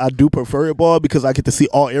why I do prefer it, ball, because I get to see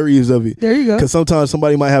all areas of it. There you go. Because sometimes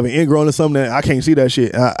somebody might have an ingrown or something that I can't see that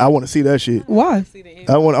shit. I want to see that shit. Why?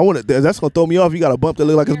 I want to. That's gonna throw me off. You got a bump that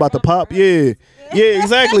look like it's about to pop. Yeah,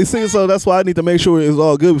 exactly. See, so that's why I need to make sure it's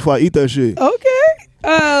all good before I eat that shit. Okay.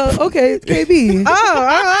 Okay, KB.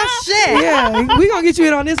 Oh shit. Yeah, we gonna get you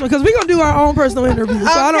in on this one because we gonna do our own personal interview. So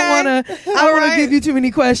I don't wanna give you too many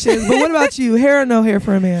questions. But what about you? Hair or no hair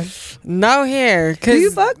for a man? No hair. Do you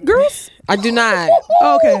fuck girls? I do not.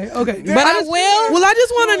 Okay. But I will. Well, I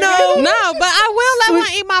just want to know. No, but I will let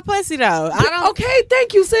one eat my pussy though. I don't. Okay,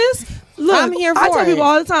 thank you, sis. Look, I'm here for I tell it. people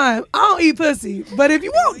all the time, I don't eat pussy, but if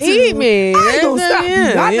you want to, Eat me. I ain't gonna stop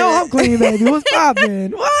you. I know I'm clean, baby. What's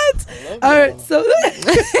poppin'? What? All right, so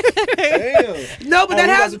Damn. no, but that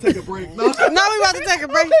has to take a break. No, No, we about to take a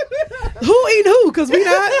break. who eat who? Cause we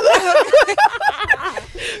not.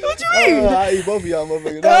 What you mean? I eat both of y'all,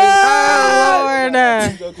 motherfuckers.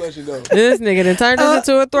 Oh, Lord. Question though. This nigga done turned this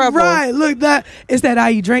into a throuple. Right, look, it's that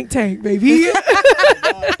I eat drink tank, baby.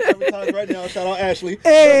 Right now, shout out Ashley.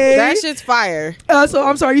 Hey. That shit's fire. So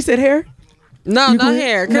I'm sorry, you said hair? No, You no could-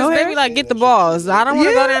 hair. Because no they hair? be like, get the balls. I don't want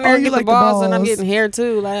to go down there and you get like the balls, and I'm balls. getting hair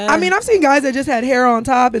too. Like, I mean, I've seen guys that just had hair on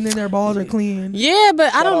top and then their balls are clean. yeah,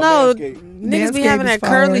 but I don't know. Manscaped. Niggas be Manscaped having is that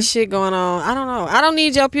curly fire. shit going on. I don't know. I don't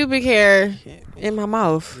need your pubic hair in my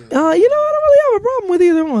mouth. I don't really have a problem with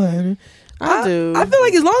either one. I do. I feel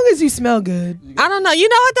like as long as you smell good. I don't know. You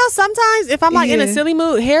know what though? Sometimes if I'm like in a Yeah. silly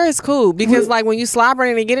mood, hair is cool because like when you slobber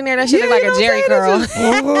and get in there, that shit look like a Jerry curl.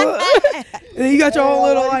 And then you got your own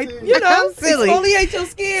little I'm silly. exfoliate your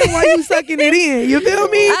skin while you sucking it in. You feel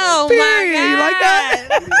me? Oh Period. my You like that?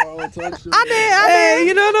 I did. Hey,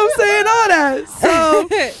 you know what I'm saying? All that.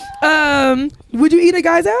 So, would you eat a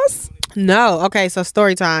guy's ass? No. Okay, so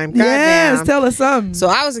story time. Yes, Goddamn. tell us something. So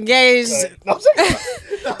I was engaged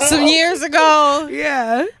some years ago.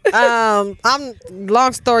 Yeah. I'm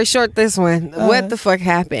long story short, this one. What the fuck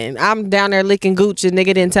happened? I'm down there licking gooch and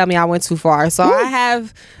nigga didn't tell me I went too far. So I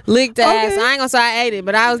have licked ass. I ain't gonna say I ate it,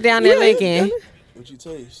 but I was down there licking. What you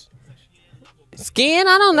taste? Skin?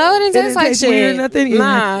 I don't know. It didn't taste like taste shit. weird, nothing. Yeah.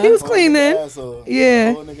 Nah. He was clean then.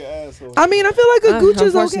 Yeah. I mean, I feel like a gooch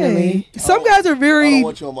is okay. Unfortunately. Some guys are I very. don't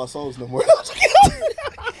want you on my souls no more.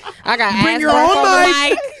 I got Bring ass your burp own on the mic.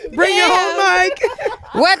 mic. Bring your Yeah. own mic.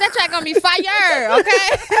 What? That track gonna be fire,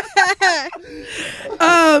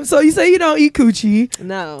 okay? So you say you don't eat coochie,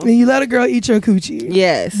 No. and you let a girl eat your coochie.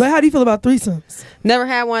 Yes. But how do you feel about threesomes? Never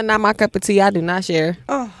had one, not my cup of tea. I do not share.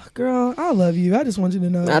 Oh, girl, I love you. I just want you to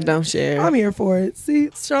know. I don't share. I'm here for it. See,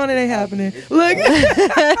 Shon, it ain't happening. Look.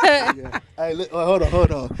 Hey, hold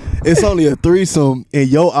on. It's only a threesome in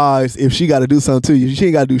your eyes if she got to do something to you. She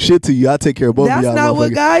ain't got to do shit to you. I take care of both That's of y'all. not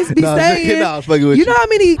what guys be saying. Nah, I was fucking with You know how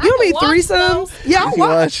many? You know how many watch threesomes? Yeah, I You watch.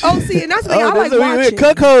 watch. Oh, see, and that's the thing. I like We watching.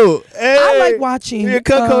 cuckold. Hey, I like watching. We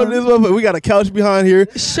cuckold this motherfucker. We got a couch behind here.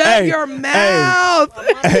 Shut your mouth.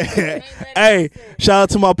 Hey, shout out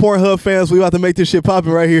to my Pornhub fans. We about to make this shit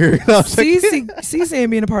popping right here. You know what I'm saying? See, saying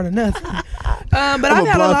being a part of nothing. But I've a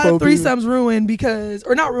had a lot of blindfold threesomes ruined because,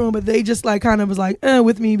 or not ruined, but they just like kind of was like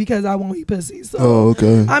with me because because I won't eat pussy. So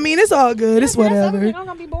okay. I mean, it's all good. It's whatever. I'm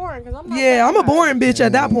gonna be boring because I'm not. Yeah, I'm a boring bitch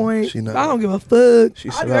at that point. I don't give a fuck. She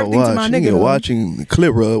I said, do everything to my she nigga. get watching the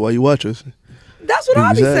clip rub while you watch us. That's what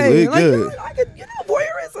I be saying. Like, good. I could,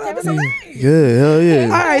 voyeurism. It's amazing. Yeah, hell yeah.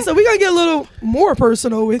 All right, so we're gonna get a little more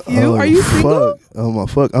personal with you. Are you single? Oh my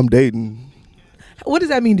fuck, I'm dating. What does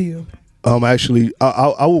that mean to you? Actually,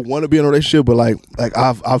 I would want to be in a relationship, but like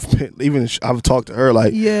I've talked to her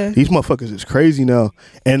like, these motherfuckers is crazy now.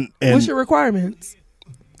 And what's your requirements?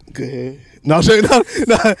 Go ahead. No,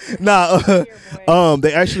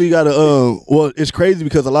 they actually got a well, it's crazy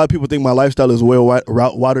because a lot of people think my lifestyle is way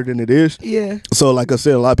wider than it is. Yeah. So like I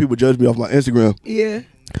said, a lot of people judge me off my Instagram. Yeah.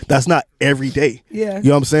 That's not every day. Yeah. You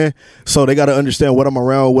know what I'm saying? So they got to understand what I'm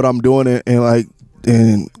around, what I'm doing,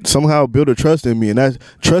 and somehow build a trust in me, and that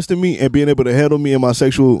trusting me and being able to handle me and my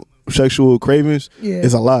sexual cravings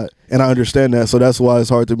is a lot, and I understand that. So that's why it's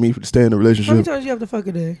hard to me to stay in a relationship. How many times you have to fuck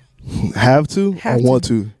a day? Have to? I want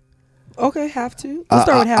to. Okay, have to. Let's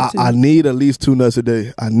start with have to. I need at least 2 nuts a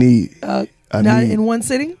day. I need. Not in one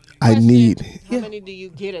sitting? I need. How many do you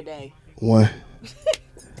get a day? 1.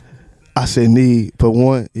 I said need, but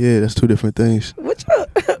 1, yeah, that's 2 different things.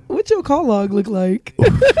 What's your call log look like?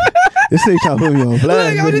 This ain't trying to put me on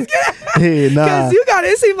blast. Look, I'm just kidding. Hey, nah. Because you got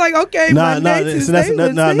it seems like, okay,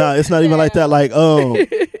 it's not even like that. Like,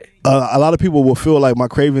 a lot of people will feel like my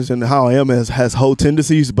cravings and how I am has whole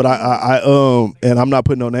tendencies, but I and I'm not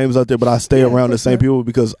putting no names out there, but I stay around the same people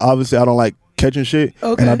because obviously I don't like catching shit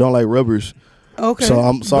and I don't like rubbers. Okay. So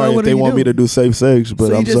I'm sorry if they want me to do safe sex,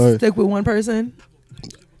 but I'm sorry. So you just stick with one person?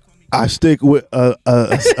 I stick with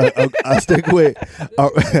I stick with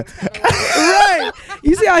right.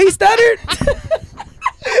 You see how he stuttered?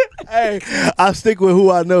 Hey, I stick with who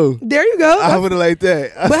I know. There you go. I put it like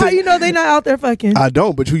that. But how you know they not out there fucking? I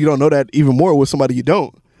don't, but you don't know that even more with somebody you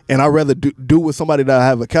don't. And I'd rather do with somebody that I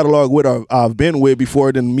have a catalog with or I've been with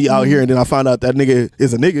before than me out here and then I find out that nigga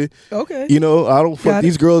is a nigga. Okay. You know, I don't fuck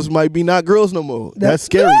these girls might be not girls no more. That's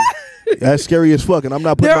scary. That's scary as fuck, and I'm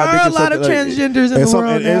not putting my dick in there are a lot of transgenders in the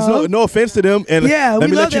world now. And no offense to them, and let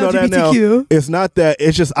me let you know that now. It's not that.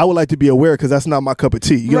 It's just I would like to be aware because that's not my cup of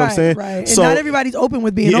tea. You know what I'm saying? Right. So, and not everybody's open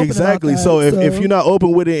with being open exactly. About so if you're not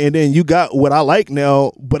open with it, and then you got what I like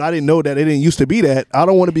now, but I didn't know that it didn't used to be that. I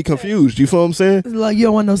don't want to be confused. You feel what I'm saying? Like you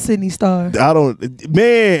don't want no Sydney Star. I don't,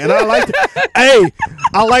 man. And I liked. Hey,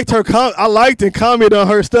 I liked her. I liked and commented on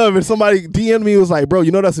her stuff, and somebody DM'd me was like, "Bro,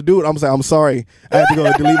 you know that's a dude." I'm saying, "I'm sorry. I had to go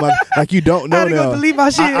and delete my like you don't know now." Delete my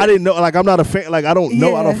shit. I didn't know. Like I'm not a fan. Like I don't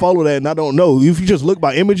know. I don't follow that, and I don't know. If you just look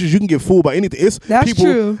by images, you can get fooled by anything. That's people,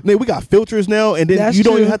 true. Man, we got filters now, and then you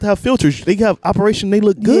don't even have to have filters. They have operation. They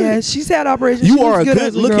look good. Yeah, she's had operation. You are a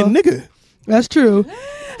good looking nigga. That's true.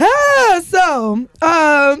 So,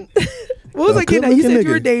 what was I getting at? You said you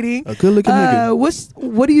were dating a good looking nigga.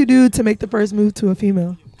 What do you do to make the first move to a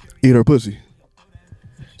female? Eat her pussy.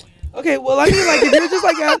 Okay, well, I mean, like if you're just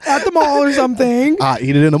like at the mall or something, I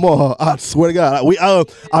eat it in the mall. I swear to God,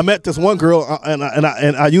 I met this one girl, and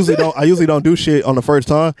I usually don't do shit on the first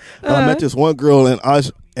time. But I met this one girl, and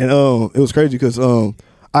it was crazy because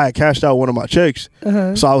I had cashed out one of my checks,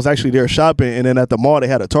 so I was actually there shopping, and then at the mall they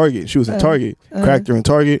had a Target. She was in Target, cracked her in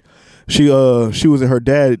Target. She was in her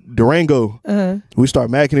dad Durango. We started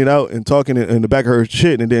macking it out and talking in the back of her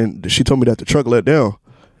shit, and then she told me that the truck let down.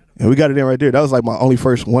 And we got it in right there. That was like my only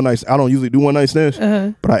first one night. I don't usually do one night stands,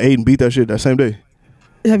 but I ate and beat that shit that same day.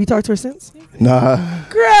 Have you talked to her since? Nah.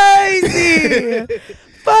 Crazy.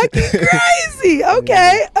 Fucking crazy.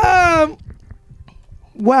 Okay.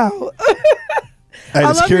 Wow. Hey,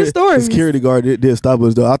 I love your story. The security guard did stop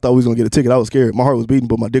us though. I thought we was gonna get a ticket. I was scared. My heart was beating,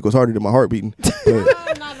 but my dick was harder than my heart beating.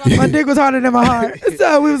 My dick was harder than my heart,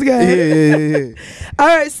 so we was good. Yeah. All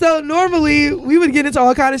right, so normally we would get into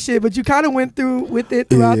all kind of shit, but you kind of went through with it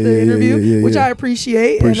throughout the interview, which I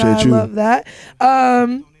appreciate and I love that.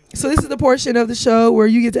 So this is the portion of the show where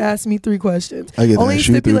you get to ask me 3 questions. Only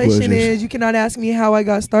stipulation is you cannot ask me how I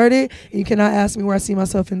got started, and you cannot ask me where I see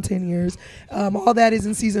myself in 10 years. All that is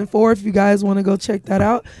in season 4. If you guys want to go check that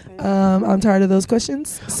out, I'm tired of those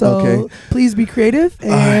questions. So please be creative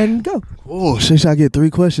and go. Oh, should I get 3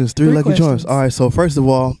 questions? 3 lucky charms. All right. So first of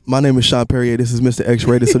all, my name is Shon Perrier. This is Mr.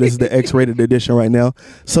 X-rated. So this is the X-rated edition right now.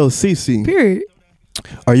 So Cece, period.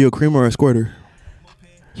 Are you a creamer or a squirter?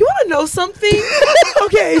 You want to know something?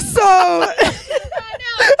 Okay, so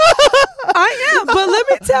I am, but let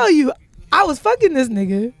me tell you, I was fucking this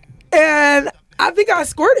nigga, and I think I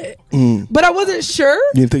squirted, but I wasn't sure.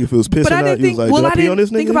 You didn't think if it was pissing But I out? didn't You think. was like, Well, did I I pee on this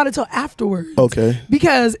didn't think nigga? about it till afterwards. Okay.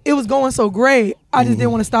 Because it was going so great, I just didn't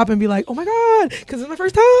want to stop and be like, "Oh my god," because it's my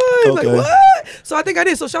first time. Like Okay. what? So I think I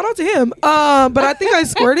did. So shout out to him. But I think I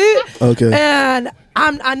squirted. Okay. And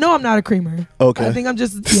I know I'm not a creamer. Okay. I think I'm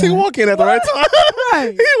just. He Yeah. walk in at the right time.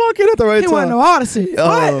 Right. He walk in at the right He want to time. know all the shit.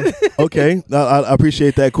 What? Okay, I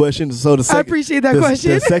appreciate that question. So the second, appreciate that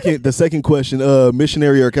question. The second question,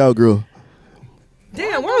 missionary or cowgirl?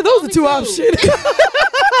 Damn, why are those the two options?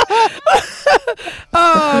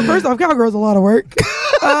 First off, cowgirl's a lot of work.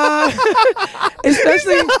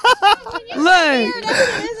 Especially,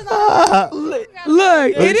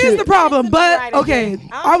 look, it is the problem. But okay,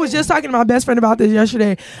 I was just talking to my best friend about this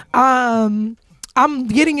yesterday. I'm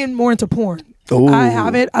getting in more into porn. Ooh. I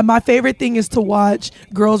have it. My favorite thing is to watch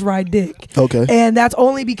girls ride dick. Okay. And that's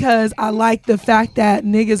only because I like the fact that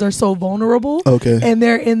niggas are so vulnerable. Okay. And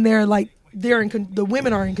they're in there like. The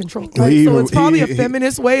women are in control, right? So it's probably a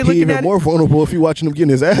feminist way looking even at more it. vulnerable if you watching him getting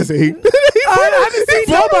his ass ate. I haven't seen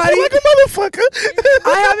nobody. Like a motherfucker.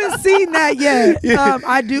 I haven't seen that yet. Yeah.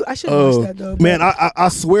 I should watch that though. Man, I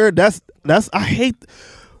swear that's I hate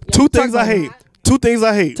two things I hate. Two things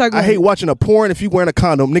I hate. I hate watching a porn if you wearing a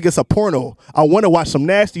condom. Nigga, it's a porno. I want to watch some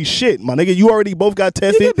nasty shit. My nigga, you already both got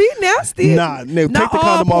tested. You can be nasty. Nah, nigga, Not take the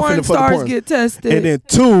condom off in the fucking stars porn. get tested. And then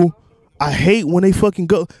two, I hate when they fucking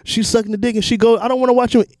go. She's sucking the dick and she go. I don't want to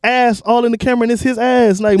watch him ass all in the camera and it's his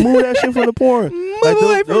ass. Like move that shit from the porn. Move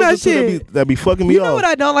away from that shit. That be fucking me You off. know what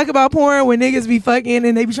I don't like about porn? When niggas be fucking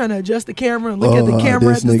and they be trying to adjust the camera and look at the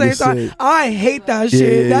camera at the same time. Sick. I hate that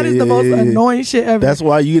shit. That is the most annoying shit ever. That's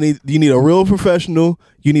why you need a real professional.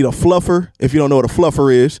 You need a fluffer if you don't know what a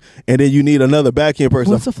fluffer is, and then you need another backhand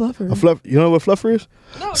person. What's a fluffer? A fluff. You know what a fluffer is?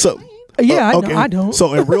 No, So yeah, okay. I don't.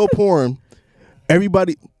 So in real porn,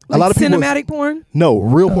 everybody. Like a lot of people cinematic porn? No,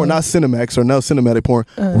 real porn, not Cinemax or no cinematic porn.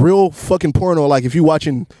 Real fucking porno. Like if you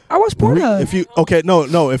watching, I watch Pornhub. If you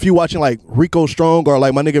if you watching like Rico Strong or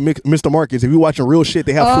like my nigga Mr. Marcus, if you watching real shit,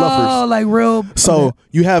 they have fluffers. Oh, like real. So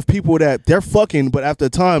you have people that they're fucking, but after a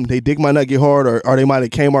time they dig might not get hard, or they might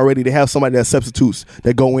have came already. They have somebody that substitutes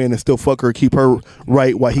that go in and still fuck her, keep her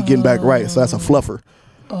right while he getting back right. So that's a fluffer.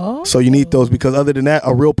 Oh. So you need those because other than that,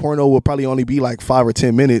 a real porno will probably only be like 5 or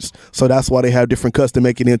 10 minutes. So that's why they have different cuts to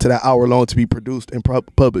make it into that hour long to be produced and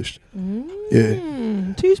published.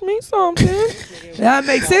 Yeah. Teach me something. That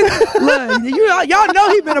makes sense. Look, y'all know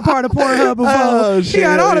he been a part of Pornhub before. Oh, he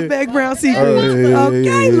got all the background secrets.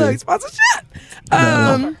 Okay, look, sponsorship.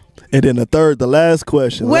 And then the last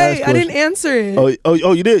question. Wait, I didn't answer it.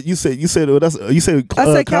 Oh, you did. You said I said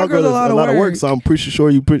cowgirl's a lot of work. So I'm pretty sure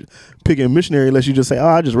you picking missionary unless you just say,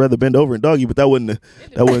 I just rather bend over and doggy. But that wouldn't. Dick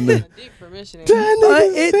for missionary.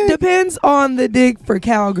 It depends on the dick for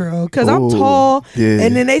cowgirl, because I'm tall,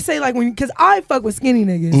 and then they say like because I fuck with skinny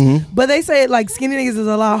niggas, but they say like skinny niggas is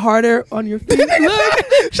a lot harder on your feet. Look,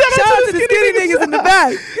 shout out to the skinny niggas in the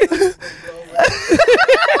back.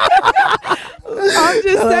 I'm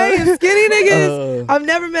just saying, skinny niggas. I've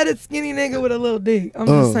never met a skinny nigga with a little dick. I'm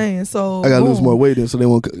just saying. So I gotta lose more weight then, so they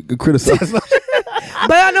won't criticize.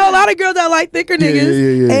 But I know a lot of girls that like thicker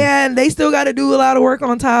niggas, and they still got to do a lot of work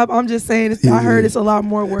on top. I'm just saying, I heard it's a lot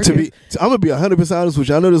more work. I'm gonna be 100% honest with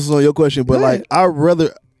you. I know this is on your question, but like I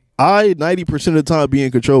 90% of the time be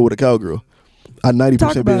in control with a cowgirl. I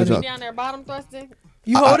 90% be in control. Down there bottom thrusting.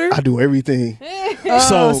 You hold her? I do everything.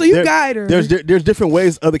 So you guide her. There's different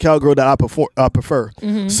ways of the cowgirl that I prefer.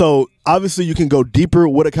 So obviously you can go deeper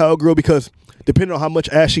with a cowgirl because depending on how much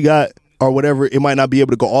ass she got or whatever, it might not be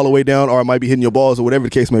able to go all the way down, or it might be hitting your balls or whatever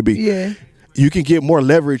the case may be. Yeah. You can get more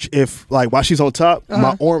leverage if, like, while she's on top,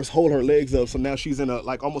 my arms hold her legs up, so now she's in a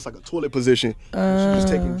like almost like a toilet position. She's just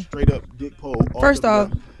taking straight up dick pole. First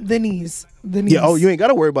off, the knees. Yeah. Oh, you ain't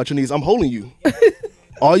gotta worry about your knees. I'm holding you.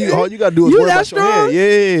 All you gotta do is worry about your head.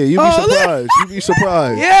 Yeah, you be surprised. You be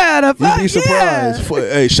surprised. Yeah, the fuck. You be surprised.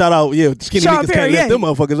 Yeah. Hey, shout out, skinny Shon niggas Perrier. can't lift them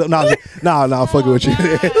motherfuckers up. Nah, I'm fucking with you. You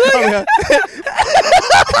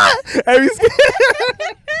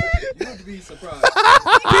would be surprised.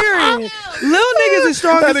 Period. Little niggas is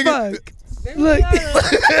strong as fuck. Look.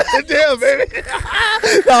 Damn, baby.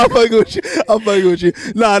 Nah, I'm fucking with you.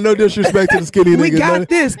 Nah, no disrespect to the skinny niggas. We got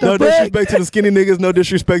this. No disrespect to the skinny niggas. No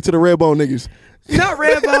disrespect to the red bone niggas. Not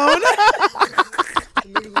red bone.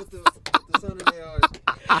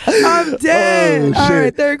 I'm dead. All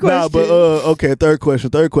right, third question. Nah, but okay, third question.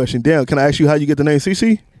 Damn, can I ask you how you get the name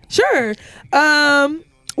CC? Sure.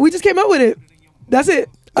 We just came up with it. That's it.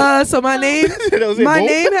 So my name, That was it, my boom?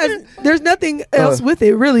 name has. There's nothing else with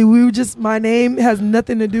it really. We were just my name has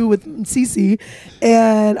nothing to do with Cece,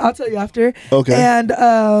 and I'll tell you after. Okay. And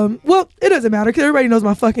well, it doesn't matter because everybody knows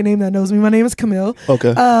my fucking name that knows me. My name is Camille.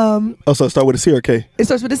 Okay. Oh, so start with a C or a K? It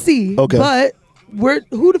starts with a C. Okay. But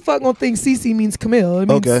who the fuck gonna think Cece means Camille? It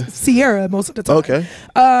means Okay. Sierra most of the time. Okay.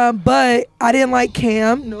 But I didn't like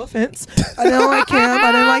Cam. No offense. I didn't like Cam.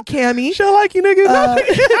 I didn't like Cammy. Shit like you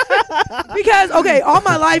niggas. Because all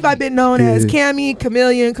my life I've been known as Cammy,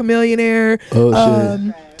 Chameleon, Chameleonaire,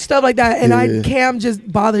 Oh, stuff like that. And Yeah. Cam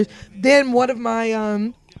just bothers. Then one of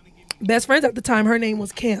my best friends at the time, her name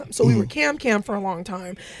was Cam. So we were Cam for a long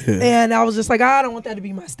time. Yeah. And I was just like, I don't want that to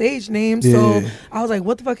be my stage name. So Yeah. I was like,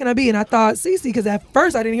 what the fuck can I be? And I thought Cece, because at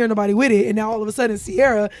first I didn't hear nobody with it. And now all of a sudden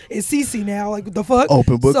Sierra is Cece now. Like, what the fuck?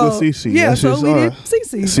 Open book So, with Cece. Yeah, That's so just we did our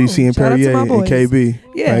Cece. CC and Shout out to Perrier my and boys. KB.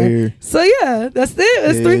 Yeah. Right here. So yeah, that's it.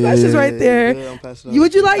 That's three questions right there. Yeah, I'm passing You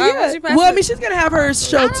would you like? Oh, Yeah. would you pass Well, I it? mean, she's gonna have her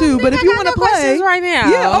show I don't too. But think if I you got want to no play, questions right now.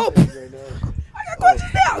 yeah. Oh, I got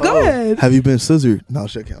questions now. Go ahead. Have you been scissored? No,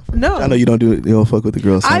 shit count. No. I know you don't do it. You don't fuck with the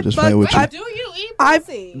girls. So I'm just playing with you. Do you eat I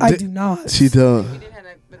pussy? do not. She done.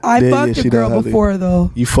 I Yeah, fucked she a girl don't have it. before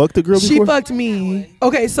though. You fucked the girl She before? fucked me.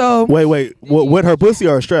 Okay, so Wait. What her pussy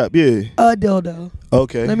or a strap? Yeah. a dildo.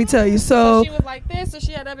 Okay. Let me tell you. So She was like this, or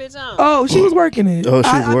she had that bitch on. oh, she was working it. Oh, she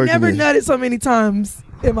was I've working never it. nutted so many times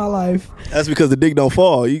in my life. That's because the dick don't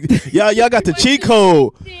fall. Y'all got the cheat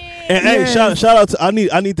code. And hey, Yes. shout out to I need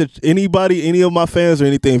any of my fans or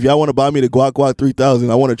anything. If y'all want to buy me the Guac 3000,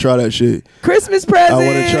 I want to try that shit. Christmas present. I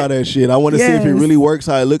want to try that shit. I want to see if it Yes. really works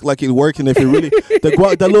how it look like it working. If it really the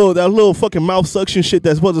guac, that little fucking mouth suction shit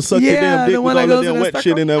that's supposed to suck your Yeah, damn dick the with one all that the goes damn in the wet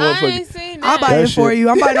shit in that I motherfucker. ain't seen I'll that. buy That it for shit. you.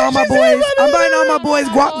 I'm buying all my boys. I'm buying all my boys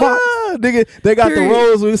guac. Nigga, they got Period. the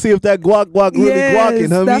rolls. We'll see if that guac really guacking,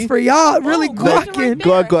 homie. That's for y'all. Really Oh, go to guacking.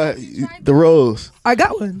 right Guac, the rolls. I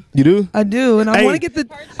got one. You do? I do, and I Hey. want to get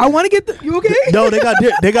the. You okay? No,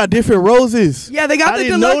 they got different roses. Yeah, they got I the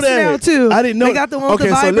didn't know deluxe that. now too. I didn't know. They got the one with the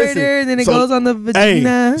Okay, so vibrator, listen. and then it So- goes on the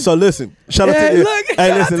vagina. Hey, so listen. Shout out Yeah, to look, Hey,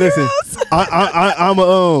 shout out listen, to listen. Rose. I'm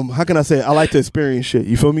a how can I say it? I like to experience shit.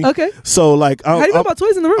 You feel me? Okay. So like, How do you know about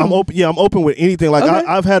toys in the room? I'm open. Yeah, I'm open with anything. Like Okay.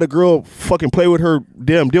 I've had a girl fucking play with her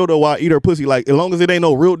damn dildo while I eat her pussy. Like as long as it ain't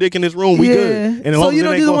no real dick in this room, we Yeah. good. And as So long you as it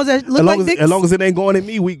don't ain't do the going- ones that look as long like as, dicks? as long as it ain't going at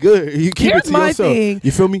me, we good. You keep Here's it to my yourself. thing.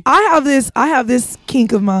 You feel me? I have this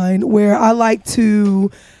kink of mine where I like to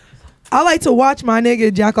watch my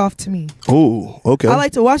nigga jack off to me. Ooh, okay. I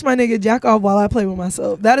like to watch my nigga jack off while I play with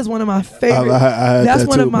myself. That is one of my favorite. I had that's that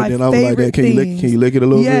one too, of my but then I was like, favorite can things. you lick it a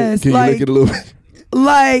little Yes, bit? Can you lick it a little bit?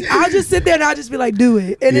 Like I'll just sit there and I'll just be like, do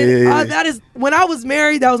it. And then Yeah. that is when I was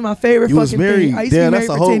married. That was my favorite You was fucking married. thing. I used Damn, to be that's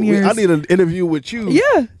married a for whole. 10 years. I need an interview with you. Yeah,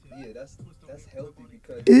 Yeah, that's healthy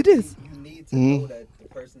because it is. you need to know that the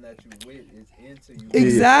person that you with is into you.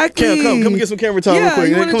 Exactly. Cam, come get some camera time Yeah, real quick.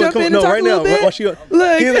 you wanna Come jump in and no, talk right a little now. bit? Watch you.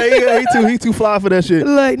 Look. He too fly for that shit.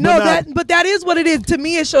 Like no, But nah, but that is what it is. To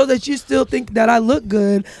me, it shows that you still think that I look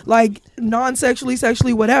good, like non-sexually,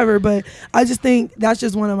 sexually, whatever. But I just think that's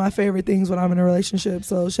just one of my favorite things when I'm in a relationship.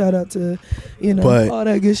 So shout out to, But- all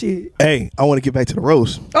that good shit. Hey, I want to get back to the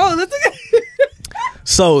roast. Oh, that's okay.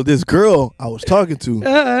 So this girl I was talking to,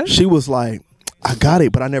 Uh-huh. she was like, I got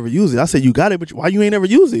it, but I never use it. I said, you got it, but why you ain't never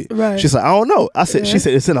use it? Right. She said, I don't know. I said, Yeah. she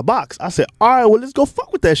said, it's in a box. I said, all right, well, let's go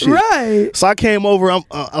fuck with that shit. Right. So I came over. I'm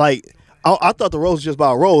like, I thought the rose was just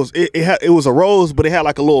about a rose. It was a rose, but it had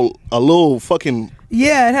like a little fucking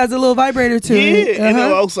Yeah, it has a little vibrator to it. And then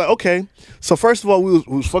Uh-huh. I was like, okay. So first of all, we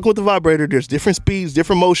was fucking with the vibrator. There's different speeds,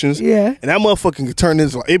 different motions. Yeah. And that motherfucker could turn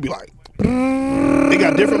into it'd be like. It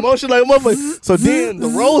got different motions like a motherfucker. So then the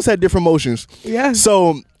rose had different motions. Yeah.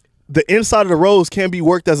 So the inside of the rose can be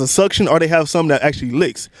worked as a suction, or they have some that actually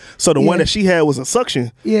licks. So the one Yeah. that she had was a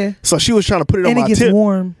suction. Yeah. So she was trying to put it on And it my gets tip.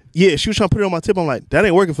 warm. Yeah, she was trying to put it on my tip. I'm like, that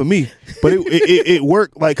ain't working for me. But it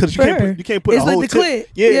worked like because you For her. can't put It's a like whole the tip. clit.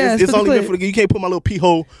 Yeah, Yeah, it's for the only meant clit. for the, you can't put my little pee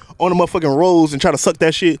hole on the motherfucking rose and try to suck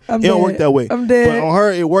that shit. I'm It don't dead. work that way. I'm dead. But on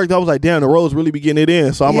her it worked. I was like, damn, the rose really be getting it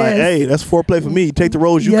in. So I'm like, Yes. hey, that's foreplay for me. Take the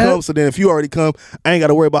rose, you Yep. come. So then if you already come, I ain't got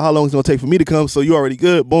to worry about how long it's gonna take for me to come. So you already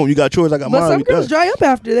good. Boom, you got yours. I got But mine. some we girls done. dry up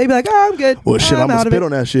after. They be like, oh, I'm good. Well, shit, I'm gonna out of spit it.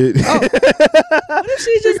 on that shit. What if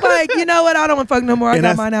she's just like, you know what? I don't want to fuck no more. I and got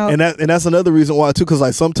that's, mine out. and that's another reason why too, because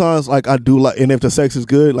like sometimes like I do like, and if the sex is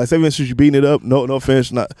good, like say for instance you beating it up, no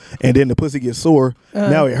offense, not, and then the pussy gets sore,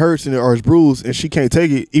 now it hurts and or it's bruised, and she can't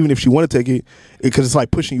take it, even if she want to take it, because it's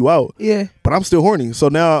like pushing you out. Yeah. But I'm still horny, so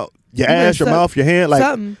now your better ass, your suck mouth, your hand, like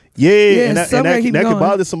something. Yeah, and some gotta that keep can going.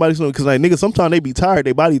 bother somebody because like niggas sometimes they be tired,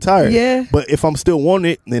 they body tired. Yeah. But if I'm still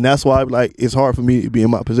wanting it, then that's why like it's hard for me to be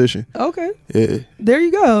in my position. Okay. Yeah. There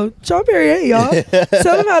you go. Shon Perrier, y'all.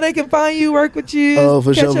 Tell them how they can find you, work with you,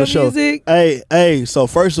 For catch sure, your for sure. music. Hey, so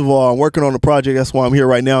first of all, I'm working on a project. That's why I'm here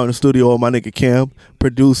right now in the studio with my nigga Cam,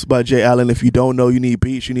 produced by Jay Allen. If you don't know, you need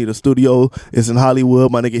beats, you need a studio. It's in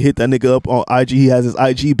Hollywood. My nigga hit that nigga up on IG. He has his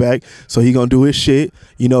IG back, so he gonna do his shit.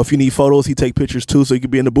 You know, if you need photos, he take pictures too, so he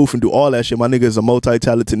can be in the booth and do all that shit. My nigga is a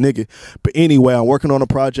multi-talented nigga. But anyway, I'm working on a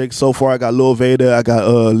project. So far, I got Lil Veda, I got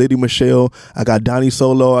Liddy Michelle, I got Donnie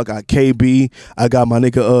Solo, I got KB, I got my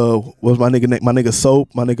nigga what's my nigga name? My nigga Soap,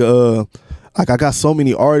 my nigga like I got so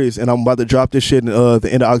many artists, and I'm about to drop this shit in the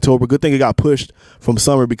end of October. Good thing it got pushed from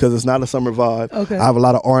summer because it's not a summer vibe. Okay. I have a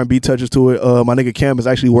lot of R&B touches to it. My nigga Cam is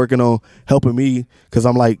actually working on helping me because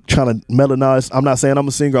I'm like trying to melodize. I'm not saying I'm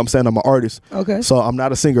a singer. I'm saying I'm an artist. Okay. So I'm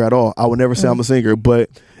not a singer at all. I would never say I'm a singer, but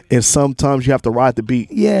and sometimes you have to ride the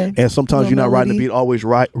beat. Yeah. And sometimes you're not riding the beat, always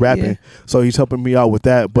rapping. Yeah. So he's helping me out with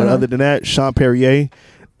that. But other than that, Shon Perrier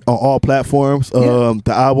on all platforms. The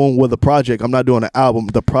album with the project. I'm not doing an album.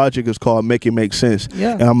 The project is called Make It Make Sense.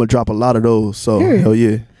 Yeah. And I'm gonna drop a lot of those. So hell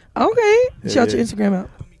yeah. Okay. Shout yeah. your Instagram out.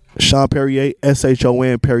 Shon Perrier,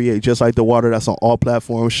 SHON Perrier, just like the water. That's on all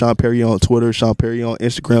platforms. Shon Perrier on Twitter, Shon Perrier on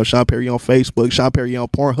Instagram, Shon Perrier on Facebook, Shon Perrier on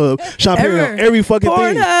Pornhub, Shon Perrier on every fucking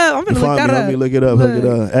thing. I'm gonna look that up. Let me look it up. Hook it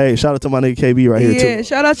up. Hey, shout out to my nigga KB right here too. Yeah,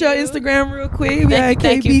 shout out your Instagram real quick. We had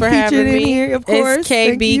Thank KB you for having featured in me. here, of course. It's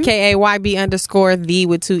KBKAYB_ the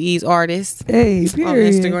with 2 E's artist. Hey, On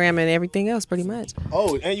period. Instagram and everything else, pretty much.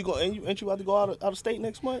 Oh, and ain't you about to go out of state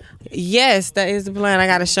next month? Yes, that is the plan. I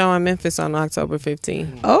got a show in Memphis on October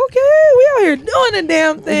 15th. Okay, we out here doing the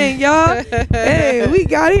damn thing, y'all. Hey, we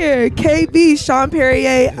got here KB, Shon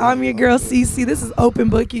Perrier. I'm your girl CC. This is Open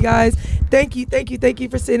Book, you guys. Thank you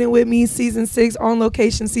for sitting with me. Season 6 on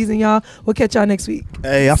location season, y'all. We'll catch y'all next week.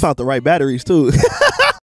 Hey, I found the right batteries too.